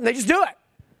 chop, chop, chop, and they just do it.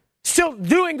 Still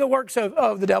doing the works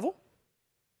of the devil.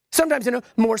 Sometimes in a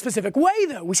more specific way,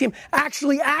 though. We see him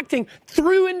actually acting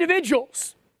through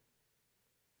individuals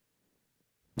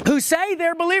who say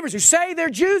they're believers, who say they're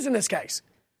Jews in this case.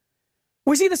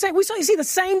 We see the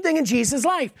same thing in Jesus'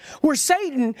 life, where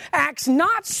Satan acts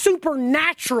not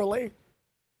supernaturally,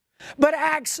 but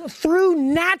acts through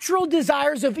natural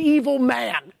desires of evil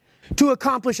man to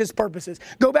accomplish his purposes.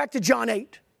 Go back to John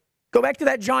 8. Go back to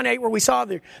that John 8 where we saw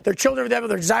they're children of the devil,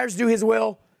 their desires to do his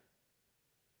will.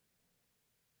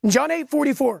 In John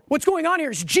 8:44, what's going on here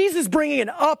is Jesus bringing an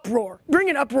uproar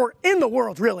in the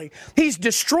world, really. He's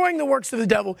destroying the works of the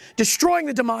devil, destroying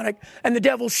the demonic, and the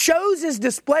devil shows his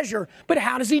displeasure. But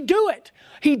how does he do it?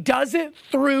 He does it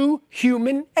through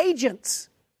human agents.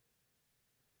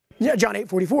 John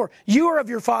 8:44, you are of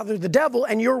your father the devil,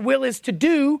 and your will is to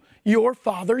do your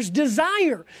father's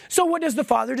desire. So what does the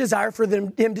father desire for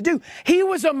him to do? He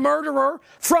was a murderer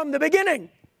from the beginning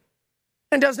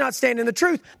and does not stand in the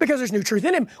truth because there's no truth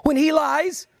in him. When he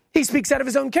lies, he speaks out of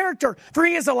his own character, for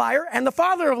he is a liar and the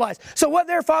father of lies. So what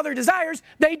their father desires,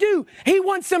 they do. He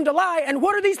wants them to lie, and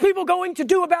what are these people going to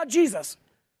do about Jesus?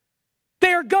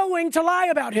 They are going to lie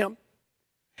about him.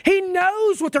 He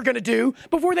knows what they're going to do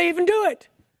before they even do it.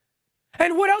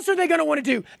 And what else are they going to want to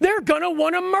do? They're going to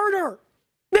want to murder.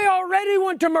 They already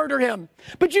want to murder him.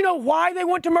 But you know why they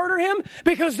want to murder him?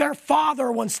 Because their father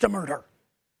wants to murder.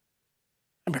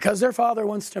 And because their father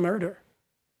wants to murder,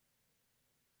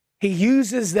 he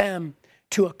uses them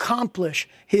to accomplish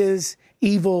his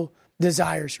evil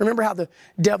desires. Remember how the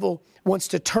devil wants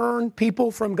to turn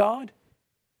people from God?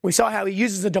 We saw how he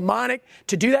uses the demonic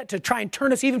to do that, to try and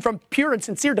turn us even from pure and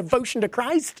sincere devotion to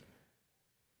Christ.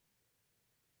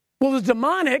 Well, the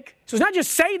demonic, so it's not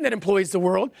just Satan that employs the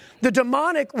world, the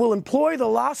demonic will employ the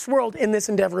lost world in this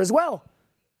endeavor as well.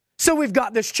 So we've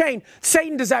got this chain.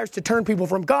 Satan desires to turn people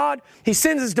from God. He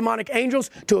sends his demonic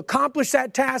angels to accomplish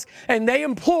that task, and they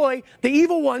employ the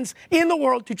evil ones in the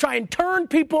world to try and turn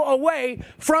people away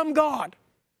from God.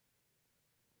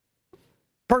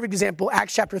 Perfect example,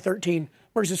 Acts chapter 13,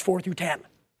 verses 4 through 10.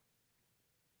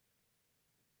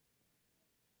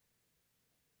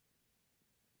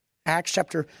 Acts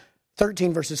chapter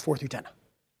 13, verses 4 through 10.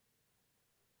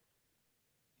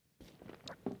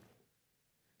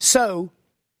 So,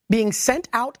 being sent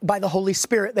out by the Holy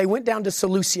Spirit, they went down to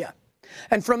Seleucia.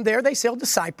 And from there they sailed to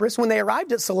Cyprus. When they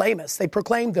arrived at Salamis, they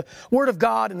proclaimed the word of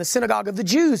God in the synagogue of the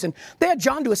Jews, and they had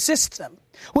John to assist them.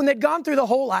 When they'd gone through the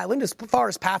whole island as far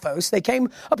as Paphos, they came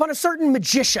upon a certain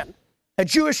magician, a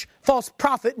Jewish false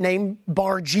prophet named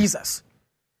Bar-Jesus.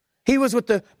 He was with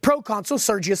the proconsul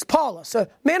Sergius Paulus, a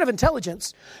man of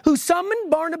intelligence, who summoned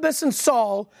Barnabas and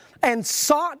Saul and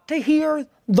sought to hear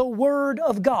the word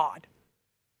of God.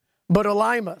 But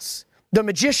Elymas, the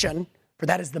magician, for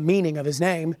that is the meaning of his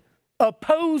name,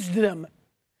 opposed them,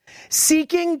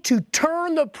 seeking to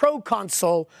turn the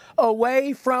proconsul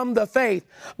away from the faith.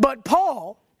 But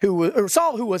Saul,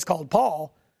 who was called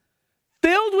Paul,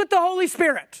 filled with the Holy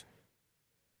Spirit,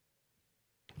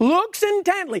 looks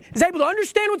intently, is able to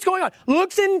understand what's going on,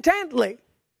 looks intently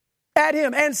at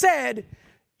him and said,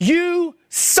 "You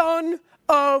son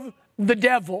of the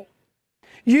devil,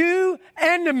 you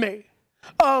enemy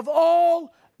of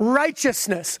all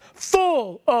righteousness,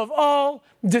 full of all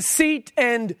deceit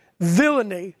and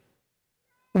villainy,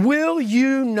 will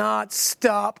you not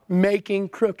stop making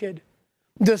crooked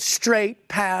the straight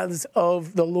paths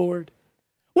of the Lord?"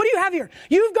 What do you have here?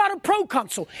 You've got a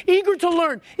proconsul, eager to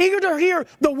learn, eager to hear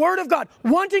the word of God,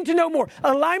 wanting to know more.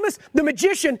 Elymas, the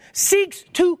magician, seeks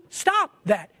to stop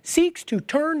that, seeks to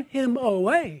turn him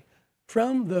away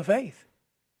from the faith.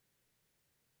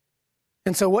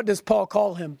 And so what does Paul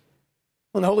call him?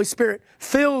 When the Holy Spirit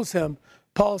fills him,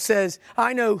 Paul says,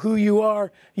 "I know who you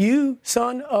are, you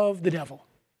son of the devil."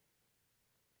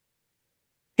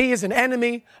 He is an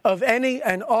enemy of any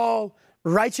and all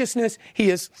righteousness. He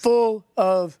is full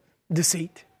of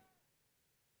deceit.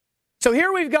 So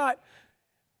here we've got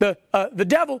the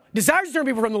devil desires to turn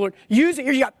people from the Lord. You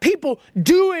got people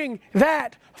doing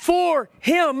that for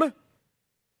him.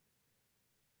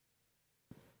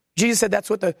 Jesus said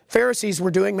that's what the Pharisees were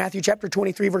doing. Matthew chapter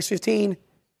 23, verse 15.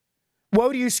 Woe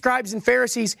to you, scribes and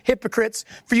Pharisees, hypocrites,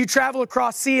 for you travel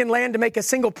across sea and land to make a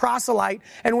single proselyte,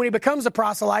 and when he becomes a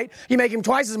proselyte, you make him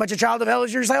twice as much a child of hell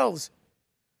as yourselves.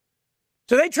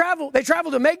 So they travel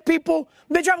to make people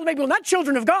not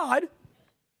children of God.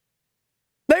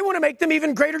 They want to make them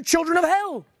even greater children of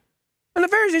hell. And the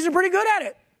Pharisees are pretty good at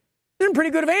it. They're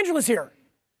pretty good evangelists here.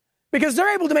 Because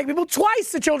they're able to make people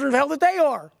twice the children of hell that they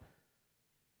are.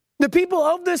 The people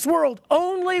of this world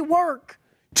only work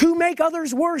to make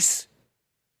others worse.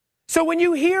 So when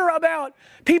you hear about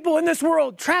people in this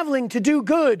world traveling to do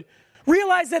good,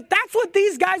 realize that that's what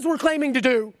these guys were claiming to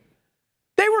do.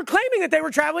 They were claiming that they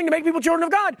were traveling to make people children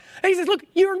of God. And he says, look,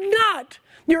 you're not.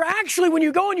 You're actually, when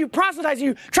you go and you proselytize and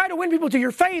you try to win people to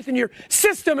your faith and your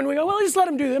system, and we go, well, just let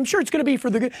them do it. I'm sure it's going to be for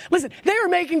the good. Listen, they are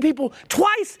making people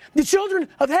twice the children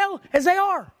of hell as they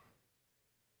are.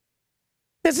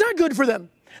 It's not good for them.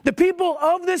 The people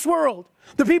of this world,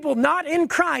 the people not in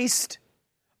Christ,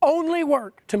 only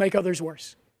work to make others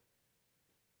worse.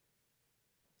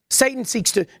 Satan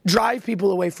seeks to drive people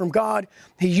away from God.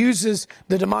 He uses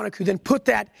the demonic who then put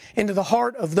that into the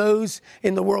heart of those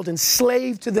in the world,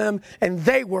 enslaved to them, and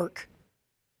they work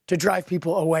to drive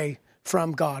people away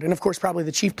from God. And of course, probably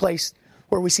the chief place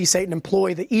where we see Satan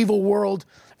employ the evil world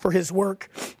for his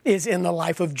work is in the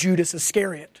life of Judas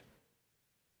Iscariot.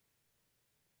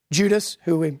 Judas,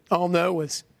 who we all know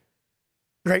was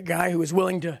a great guy who was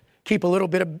willing to keep a little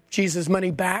bit of Jesus'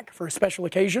 money back for a special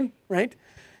occasion, right?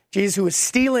 Judas who was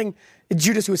stealing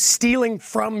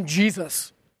from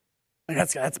Jesus.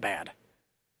 That's bad.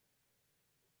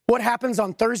 What happens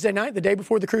on Thursday night, the day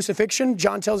before the crucifixion?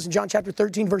 John tells us in John chapter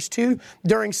 13, verse 2,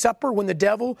 during supper, when the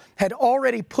devil had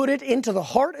already put it into the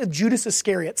heart of Judas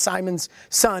Iscariot, Simon's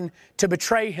son, to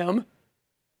betray him.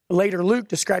 Later, Luke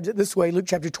describes it this way, Luke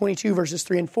chapter 22, verses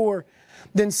 3 and 4.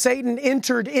 Then Satan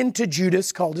entered into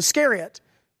Judas, called Iscariot,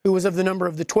 who was of the number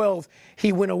of the 12.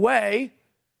 He went away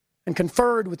and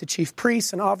conferred with the chief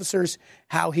priests and officers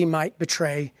how he might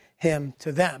betray him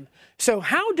to them. So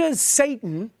how does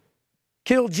Satan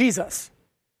kill Jesus?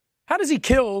 How does he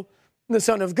kill the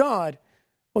Son of God?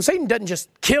 Well, Satan doesn't just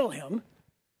kill him.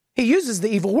 He uses the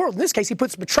evil world. In this case, he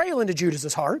puts betrayal into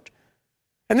Judas's heart.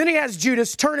 And then he has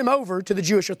Judas turn him over to the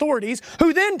Jewish authorities,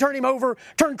 who then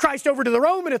turn Christ over to the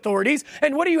Roman authorities.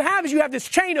 And what you have is you have this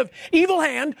chain of evil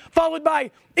hand followed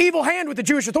by evil hand with the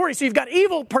Jewish authorities. So you've got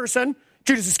evil person,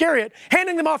 Judas Iscariot,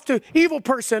 handing them off to evil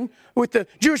person with the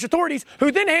Jewish authorities,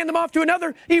 who then hand them off to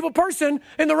another evil person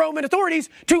in the Roman authorities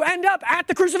to end up at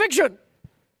the crucifixion.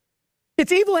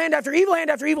 It's evil hand after evil hand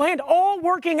after evil hand, all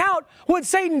working out what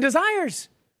Satan desires.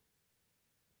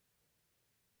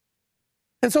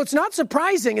 And so it's not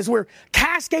surprising as we're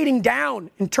cascading down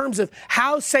in terms of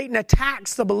how Satan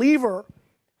attacks the believer,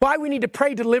 why we need to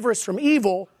pray to deliver us from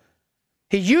evil.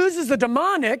 He uses the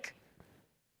demonic,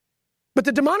 but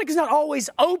the demonic is not always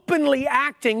openly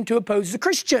acting to oppose the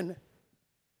Christian.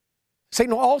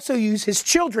 Satan will also use his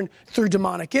children through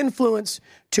demonic influence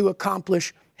to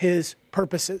accomplish his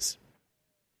purposes.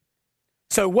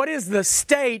 So what is the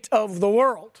state of the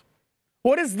world?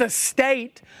 What is the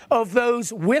state of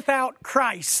those without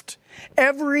Christ?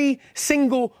 Every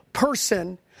single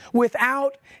person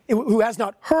who has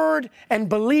not heard and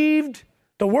believed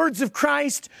the words of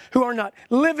Christ, who are not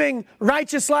living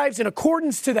righteous lives in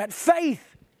accordance to that faith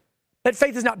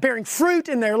is not bearing fruit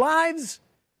in their lives.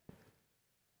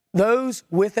 Those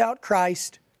without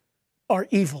Christ are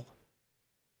evil.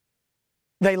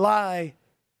 They lie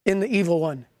in the evil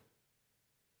one.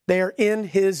 They are in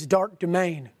his dark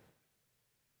domain.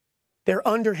 They're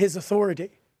under his authority.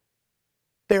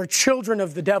 They are children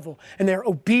of the devil, and they are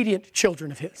obedient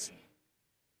children of his.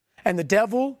 And the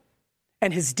devil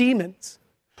and his demons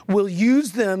will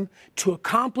use them to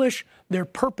accomplish their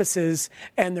purposes,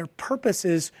 and their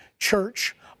purposes,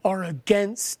 church, are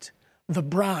against the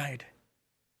bride,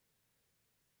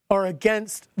 are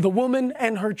against the woman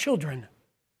and her children.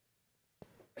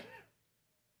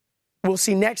 We'll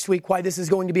see next week why this is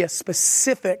going to be a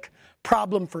specific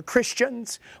problem for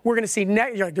Christians. We're going to see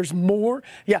there's more.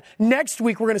 Next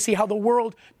week we're going to see how the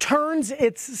world turns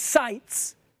its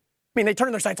sights. I mean, they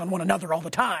turn their sights on one another all the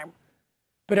time.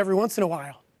 But every once in a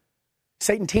while,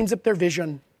 Satan teams up their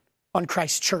vision on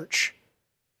Christ's church.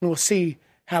 And we'll see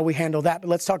how we handle that. But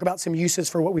let's talk about some uses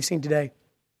for what we've seen today.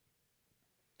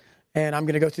 And I'm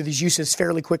going to go through these uses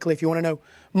fairly quickly. If you want to know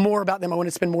more about them, I want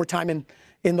to spend more time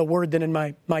in the Word than in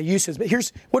my uses. But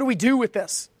here's, what do we do with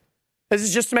this? This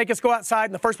is just to make us go outside,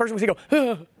 and the first person we see go,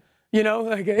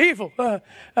 like evil.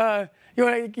 You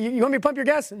want me to pump your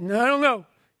gas? No, I don't know.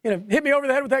 Hit me over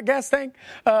the head with that gas thing.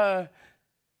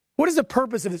 What is the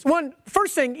purpose of this?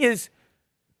 First thing is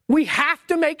we have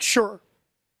to make sure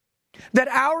that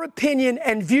our opinion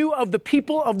and view of the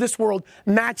people of this world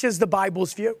matches the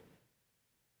Bible's view.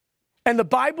 And the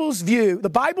Bible's view, the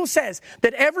Bible says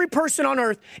that every person on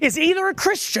earth is either a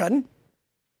Christian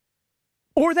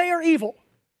or they are evil.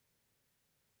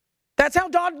 That's how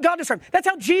God describes them. That's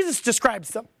how Jesus describes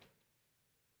them.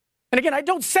 And again, I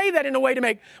don't say that in a way to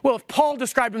make, well, if Paul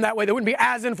described them that way, they wouldn't be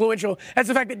as influential as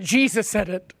the fact that Jesus said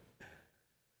it.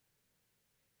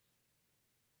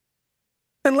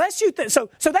 Unless you so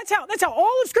that's how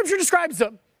all of Scripture describes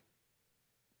them.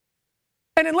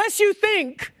 And unless you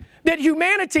think that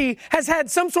humanity has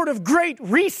had some sort of great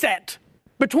reset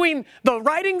between the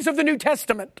writings of the New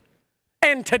Testament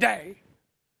and today,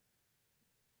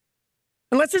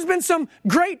 unless there's been some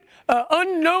great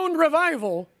unknown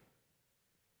revival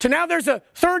to now there's a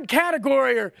third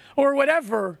category or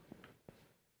whatever,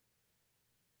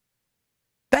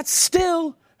 that's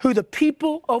still who the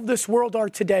people of this world are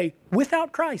today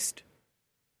without Christ.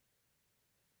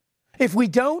 If we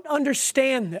don't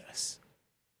understand this,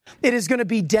 it is going to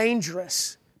be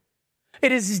dangerous.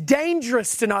 It is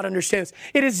dangerous to not understand this.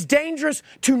 It is dangerous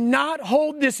to not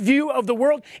hold this view of the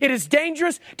world. It is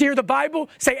dangerous to hear the Bible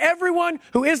say everyone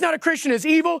who is not a Christian is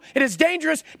evil. It is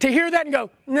dangerous to hear that and go,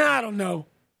 no, I don't know.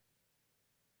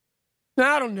 No,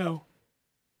 I don't know.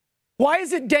 Why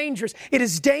is it dangerous? It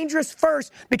is dangerous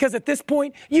first because at this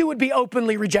point you would be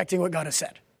openly rejecting what God has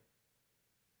said.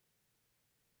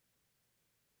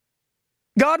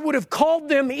 God would have called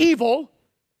them evil,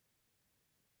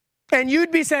 and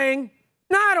you'd be saying,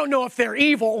 no, I don't know if they're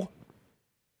evil.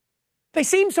 They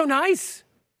seem so nice.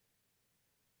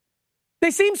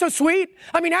 They seem so sweet.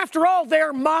 I mean, after all,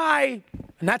 they're and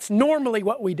that's normally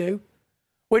what we do.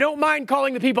 We don't mind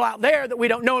calling the people out there that we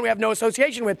don't know and we have no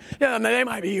association with. Yeah, they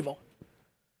might be evil.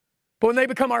 But when they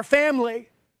become our family,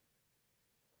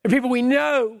 the people we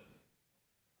know,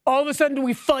 all of a sudden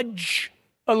we fudge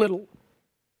a little.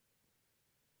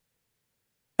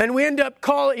 And we end up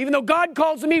even though God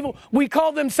calls them evil, we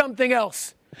call them something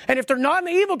else. And if they're not in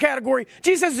the evil category,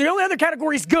 Jesus says the only other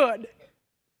category is good.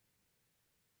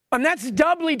 And that's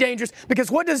doubly dangerous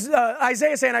because what does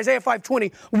Isaiah say in Isaiah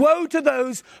 5:20? Woe to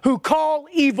those who call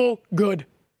evil good.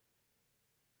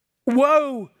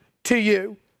 Woe to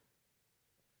you.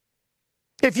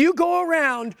 If you go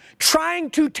around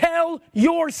trying to tell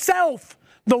yourself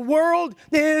the world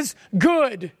is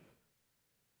good,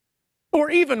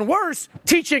 or even worse,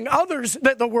 teaching others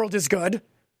that the world is good,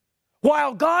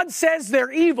 while God says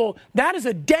they're evil, that is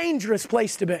a dangerous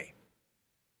place to be.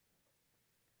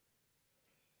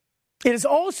 It is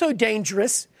also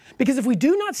dangerous because if we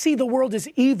do not see the world as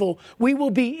evil, we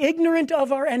will be ignorant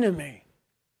of our enemy.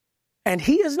 And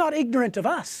he is not ignorant of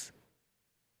us.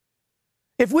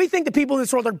 If we think the people in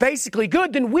this world are basically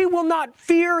good, then we will not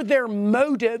fear their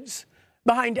motives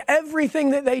behind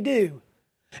everything that they do.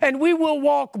 And we will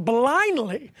walk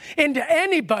blindly into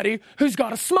anybody who's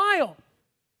got a smile.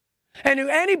 And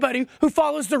anybody who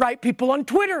follows the right people on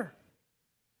Twitter.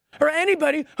 Or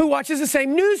anybody who watches the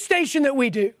same news station that we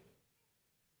do.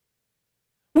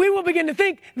 We will begin to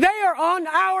think they are on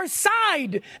our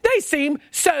side. They seem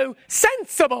so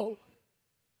sensible.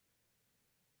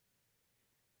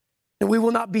 And we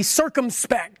will not be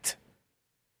circumspect.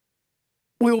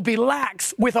 We will be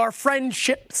lax with our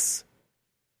friendships.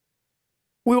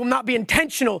 We will not be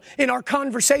intentional in our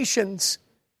conversations.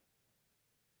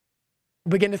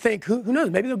 We begin to think, who knows,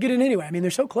 maybe they'll get in anyway. I mean,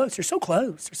 they're so close, they're so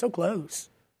close, they're so close.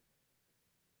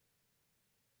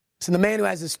 So the man who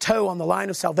has his toe on the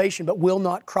line of salvation but will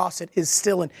not cross it is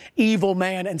still an evil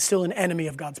man and still an enemy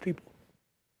of God's people.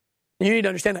 And you need to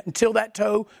understand that until that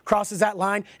toe crosses that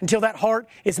line, until that heart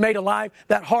is made alive,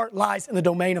 that heart lies in the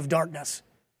domain of darkness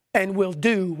and will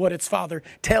do what its father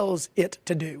tells it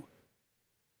to do.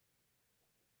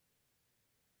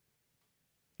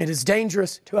 It is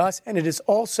dangerous to us, and it is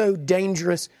also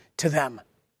dangerous to them.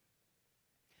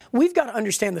 We've got to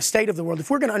understand the state of the world.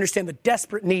 If we're going to understand the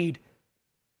desperate need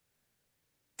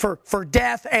for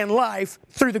death and life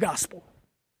through the gospel.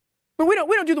 But we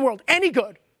don't do the world any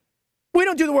good. We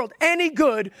don't do the world any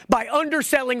good by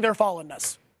underselling their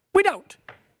fallenness. We don't.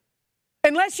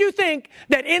 Unless you think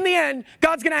that in the end,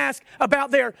 God's going to ask about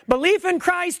their belief in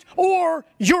Christ or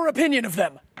your opinion of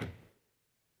them.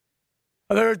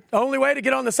 The only way to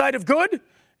get on the side of good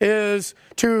is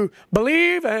to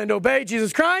believe and obey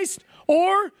Jesus Christ,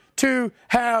 or to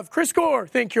have Chris Gore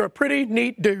think you're a pretty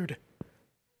neat dude.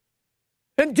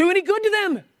 And do any good to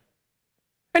them.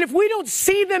 And if we don't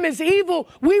see them as evil,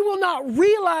 we will not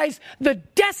realize the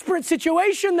desperate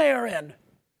situation they are in.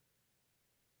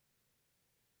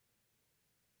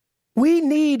 We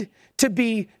need to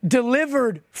be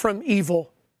delivered from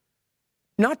evil,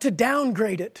 not to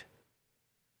downgrade it.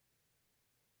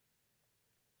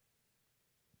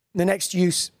 The next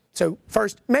use. So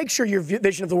first, make sure your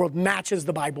vision of the world matches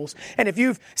the Bible's. And if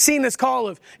you've seen this call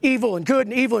of evil and good,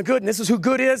 and this is who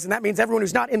good is, and that means everyone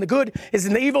who's not in the good is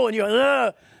in the evil, and you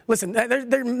go, listen,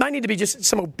 there might need to be just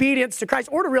some obedience to Christ,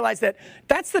 or to realize that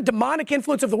that's the demonic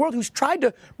influence of the world who's tried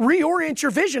to reorient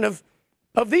your vision of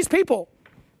these people.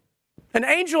 An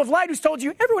angel of light who's told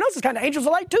you everyone else is kind of angels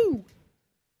of light too.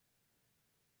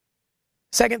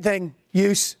 Second thing,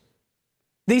 use.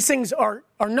 These things are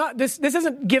not, this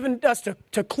isn't given us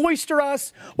to cloister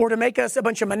us or to make us a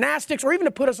bunch of monastics or even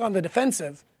to put us on the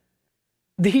defensive.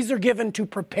 These are given to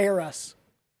prepare us.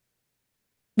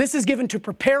 This is given to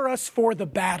prepare us for the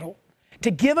battle,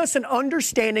 to give us an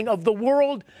understanding of the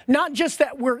world, not just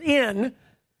that we're in,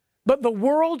 but the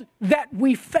world that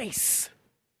we face.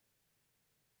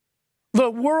 The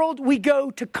world we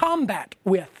go to combat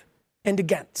with and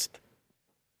against.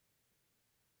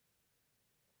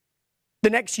 The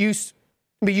next use,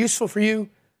 be useful for you,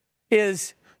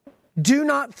 is do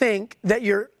not think that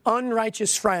your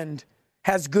unrighteous friend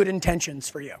has good intentions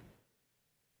for you.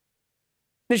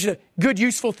 This is a good,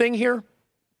 useful thing here.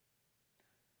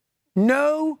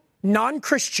 No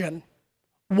non-Christian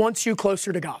wants you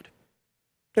closer to God.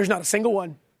 There's not a single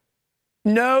one.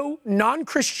 No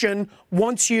non-Christian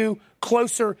wants you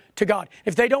closer to God.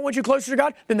 If they don't want you closer to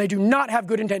God, then they do not have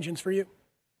good intentions for you.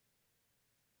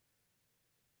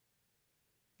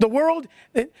 The world,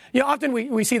 often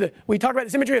we talk about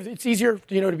this imagery of it's easier,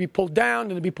 to be pulled down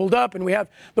than to be pulled up, and we have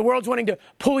the world's wanting to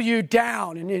pull you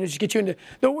down and just get you into.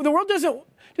 The world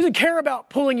doesn't care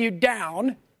about pulling you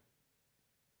down,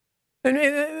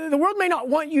 and the world may not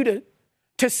want you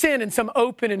to sin in some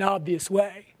open and obvious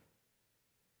way.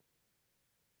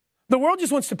 The world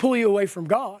just wants to pull you away from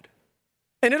God,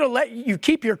 and it'll let you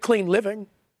keep your clean living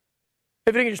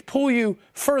if it can just pull you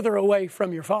further away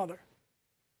from your Father.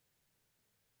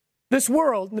 This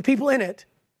world and the people in it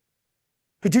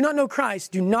who do not know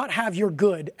Christ do not have your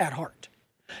good at heart.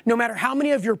 No matter how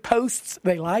many of your posts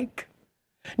they like,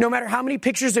 no matter how many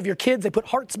pictures of your kids they put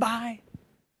hearts by,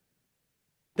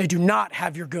 they do not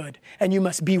have your good, and you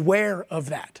must beware of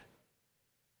that.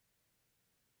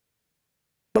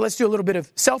 But let's do a little bit of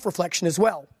self-reflection as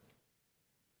well.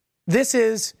 This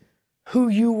is who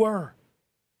you were.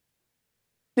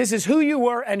 This is who you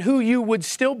were and who you would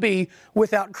still be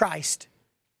without Christ.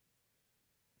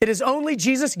 It is only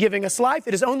Jesus giving us life.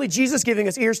 It is only Jesus giving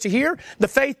us ears to hear, the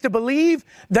faith to believe.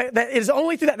 That it is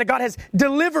only through that God has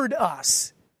delivered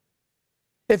us.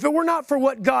 If it were not for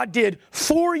what God did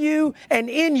for you and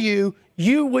in you,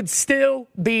 you would still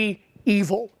be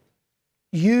evil.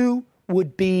 You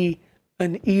would be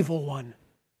an evil one.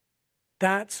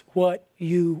 That's what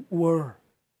you were.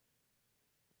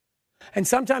 And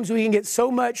sometimes we can get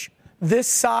so much this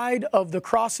side of the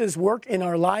cross's work in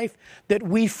our life that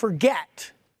we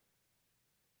forget.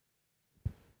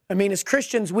 As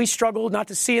Christians, we struggle not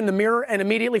to see in the mirror and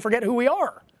immediately forget who we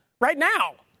are right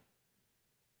now.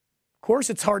 Of course,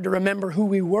 it's hard to remember who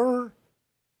we were.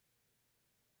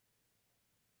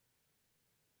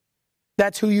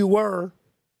 That's who you were,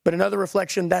 but another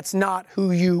reflection, that's not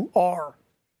who you are.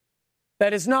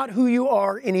 That is not who you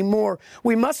are anymore.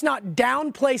 We must not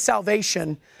downplay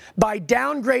salvation by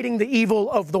downgrading the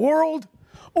evil of the world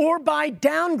or by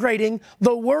downgrading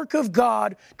the work of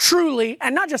God truly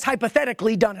and not just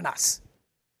hypothetically done in us.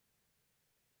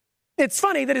 It's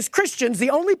funny that as Christians, the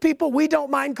only people we don't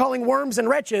mind calling worms and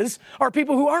wretches are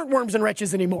people who aren't worms and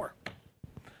wretches anymore.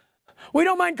 We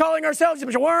don't mind calling ourselves a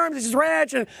bunch of worms, this is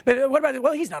wretch. But what about,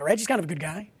 well, he's not a wretch, he's kind of a good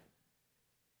guy.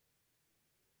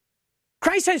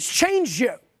 Christ has changed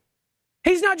you.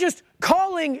 He's not just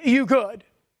calling you good.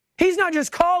 He's not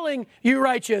just calling you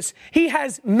righteous. He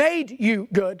has made you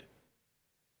good.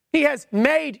 He has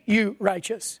made you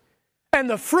righteous. And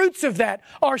the fruits of that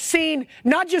are seen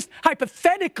not just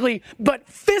hypothetically, but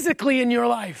physically in your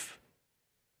life.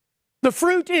 The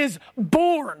fruit is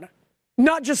born,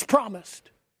 not just promised.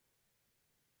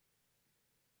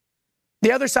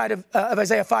 The other side of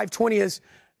Isaiah 5:20 is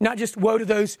not just woe to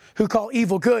those who call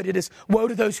evil good. It is woe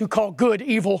to those who call good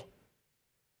evil.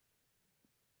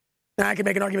 Now, I can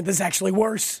make an argument this is actually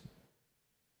worse.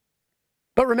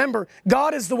 But remember,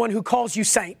 God is the one who calls you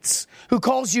saints, who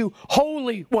calls you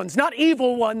holy ones, not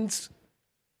evil ones.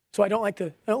 So I don't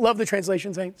love the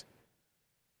translation, saints.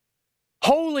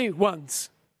 Holy ones.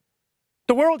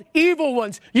 The world, evil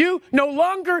ones. You, no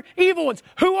longer evil ones.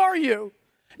 Who are you?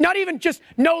 Not even just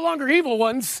no longer evil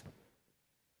ones,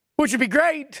 which would be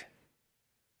great.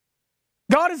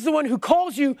 God is the one who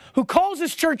calls you, who calls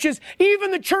his churches, even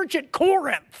the church at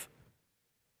Corinth,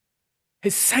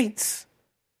 his saints,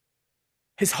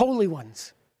 his holy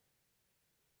ones.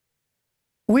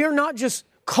 We are not just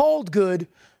called good,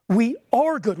 we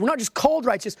are good. We're not just called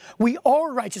righteous, we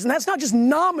are righteous. And that's not just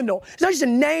nominal. It's not just a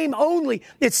name only.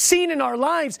 It's seen in our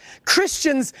lives.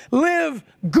 Christians live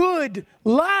good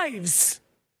lives.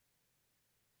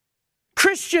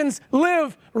 Christians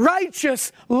live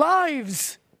righteous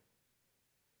lives.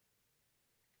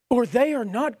 Or they are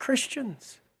not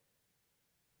Christians.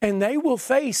 And they will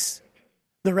face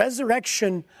the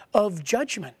resurrection of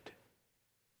judgment.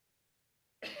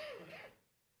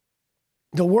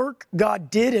 The work God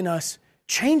did in us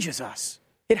changes us.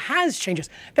 It has changed us.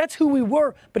 That's who we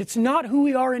were, but it's not who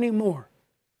we are anymore.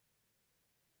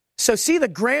 So see the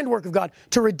grand work of God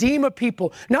to redeem a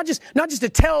people, not just to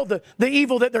tell the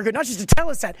evil that they're good, not just to tell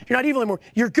us that you're not evil anymore,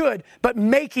 you're good, but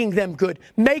making them good,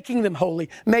 making them holy,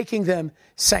 making them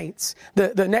saints.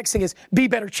 The next thing is be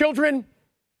better children.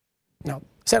 No, I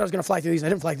said I was going to fly through these, I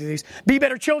didn't fly through these. Be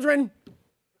better children.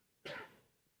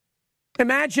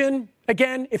 Imagine,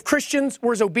 again, if Christians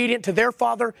were as obedient to their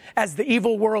Father as the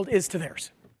evil world is to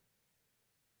theirs.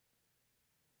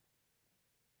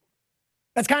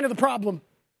 That's kind of the problem.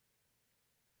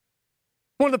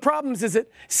 One of the problems is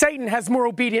that Satan has more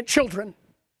obedient children.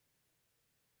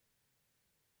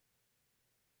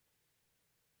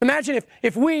 Imagine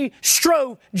if we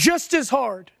strove just as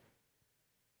hard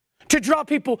to draw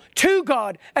people to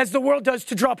God as the world does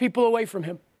to draw people away from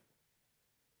him.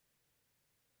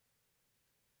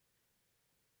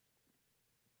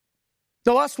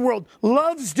 The lost world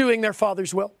loves doing their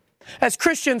Father's will. As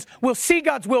Christians, we'll see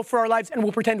God's will for our lives and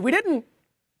we'll pretend we didn't.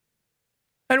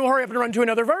 And we'll hurry up and run to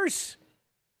another verse.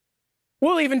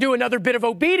 We'll even do another bit of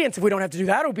obedience if we don't have to do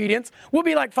that obedience. We'll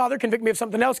be like, Father, convict me of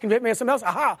something else, convict me of something else.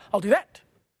 Aha, I'll do that.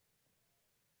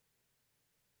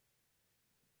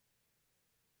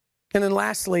 And then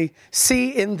lastly, see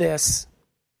in this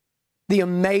the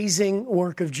amazing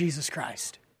work of Jesus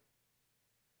Christ.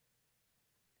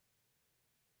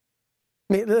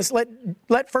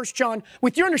 Let 1 John,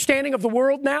 with your understanding of the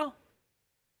world now,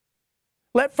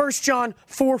 let 1 John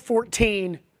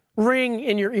 4:14 ring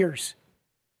in your ears.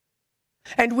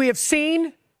 And we have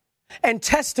seen and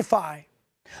testify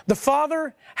the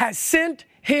Father has sent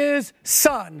his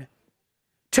Son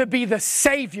to be the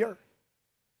Savior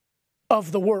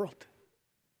of the world.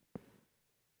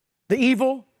 The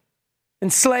evil,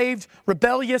 enslaved,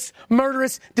 rebellious,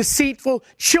 murderous, deceitful,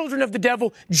 children of the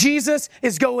devil, Jesus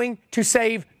is going to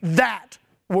save that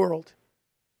world.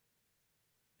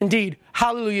 Indeed,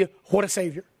 hallelujah, what a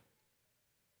Savior.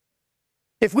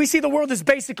 If we see the world as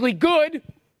basically good,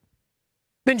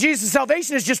 then Jesus'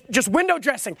 salvation is just window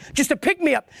dressing, just a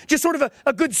pick-me-up, just sort of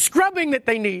a good scrubbing that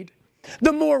they need.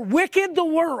 The more wicked the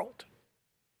world,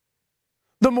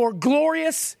 the more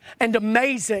glorious and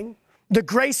amazing the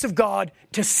grace of God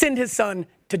to send his Son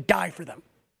to die for them.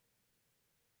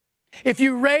 If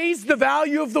you raise the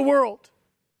value of the world,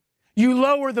 you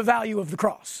lower the value of the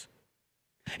cross.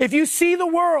 If you see the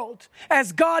world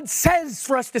as God says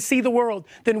for us to see the world,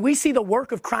 then we see the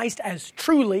work of Christ as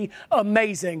truly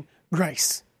amazing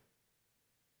grace.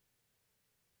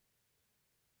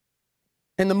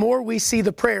 And the more we see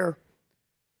the prayer,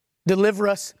 deliver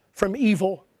us from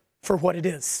evil for what it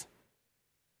is,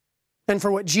 and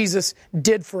for what Jesus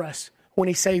did for us when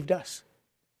he saved us.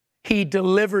 He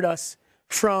delivered us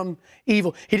from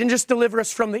evil. He didn't just deliver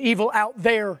us from the evil out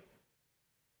there,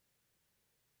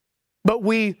 but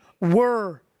we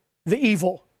were the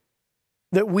evil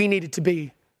that we needed to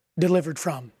be delivered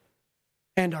from.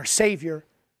 And our Savior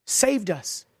saved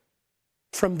us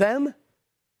from them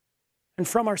and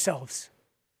from ourselves.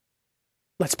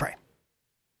 Let's pray.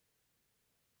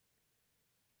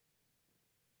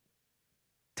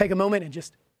 Take a moment and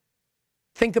just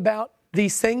think about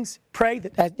these things. Pray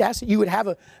that I ask that you would have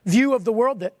a view of the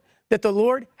world that the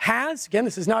Lord has. Again,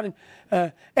 this is not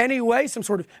in any way some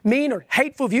sort of mean or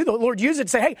hateful view. The Lord used it to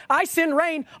say, hey, I send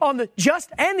rain on the just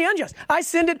and the unjust. I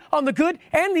send it on the good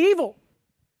and the evil.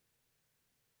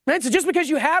 Right? So just because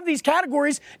you have these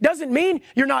categories doesn't mean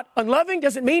you're not unloving,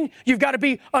 doesn't mean you've got to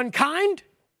be unkind.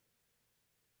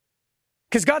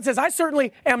 Because God says, I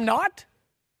certainly am not.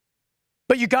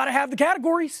 But you got to have the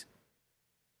categories.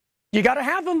 You got to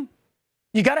have them.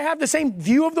 You got to have the same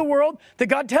view of the world that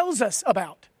God tells us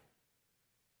about.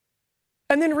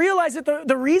 And then realize that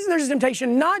the reason there's a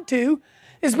temptation not to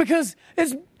is because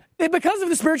of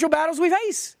the spiritual battles we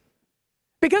face.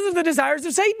 Because of the desires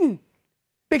of Satan.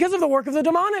 Because of the work of the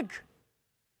demonic.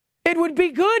 It would be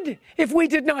good if we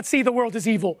did not see the world as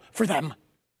evil for them.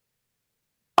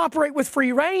 Operate with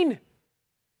free rein.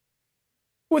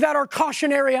 Without our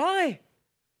cautionary eye.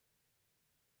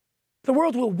 The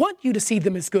world will want you to see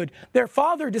them as good. Their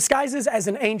father disguises as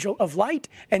an angel of light,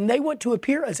 and they want to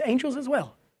appear as angels as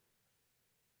well.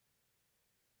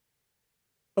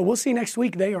 But we'll see next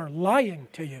week they are lying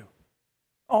to you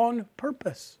on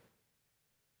purpose.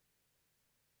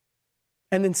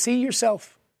 And then see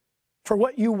yourself for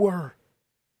what you were,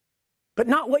 but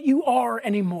not what you are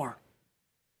anymore.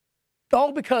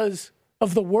 All because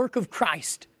of the work of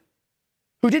Christ,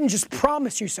 who didn't just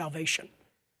promise you salvation,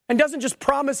 and doesn't just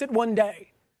promise it one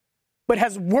day, but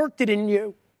has worked it in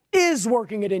you, is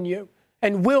working it in you,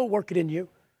 and will work it in you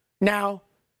now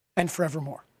and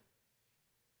forevermore.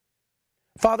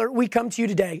 Father, we come to you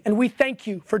today, and we thank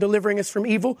you for delivering us from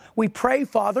evil. We pray,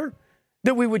 Father,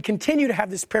 that we would continue to have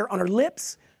this prayer on our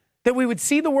lips, that we would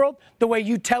see the world the way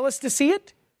you tell us to see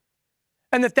it,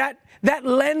 and that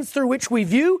lens through which we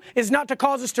view is not to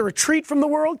cause us to retreat from the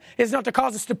world, is not to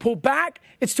cause us to pull back,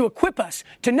 it's to equip us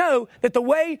to know that the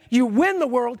way you win the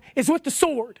world is with the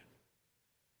sword.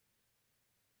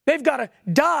 They've got to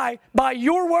die by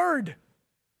your word.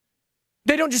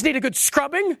 They don't just need a good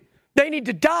scrubbing, they need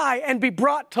to die and be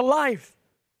brought to life.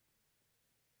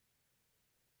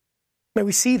 May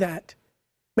we see that.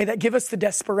 May that give us the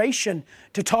desperation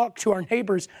to talk to our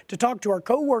neighbors, to talk to our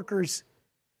coworkers,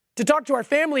 to talk to our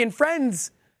family and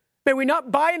friends. May we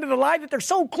not buy into the lie that they're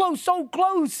so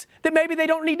close, that maybe they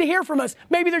don't need to hear from us.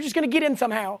 Maybe they're just going to get in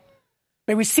somehow.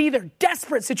 May we see their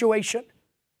desperate situation.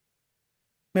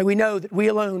 May we know that we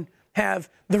alone have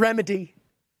the remedy,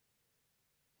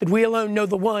 that we alone know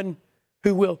the one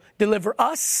who will deliver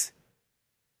us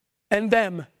and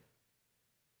them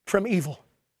from evil.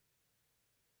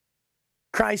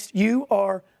 Christ, you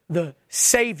are the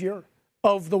Savior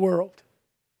of the world.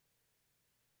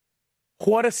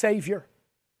 What a Savior.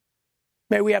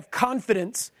 May we have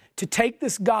confidence to take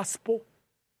this gospel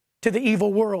to the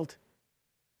evil world,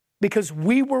 because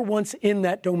we were once in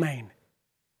that domain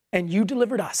and you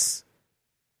delivered us.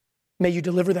 May you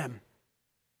deliver them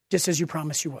just as you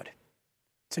promised you would.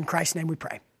 It's in Christ's name we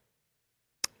pray.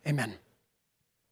 Amen.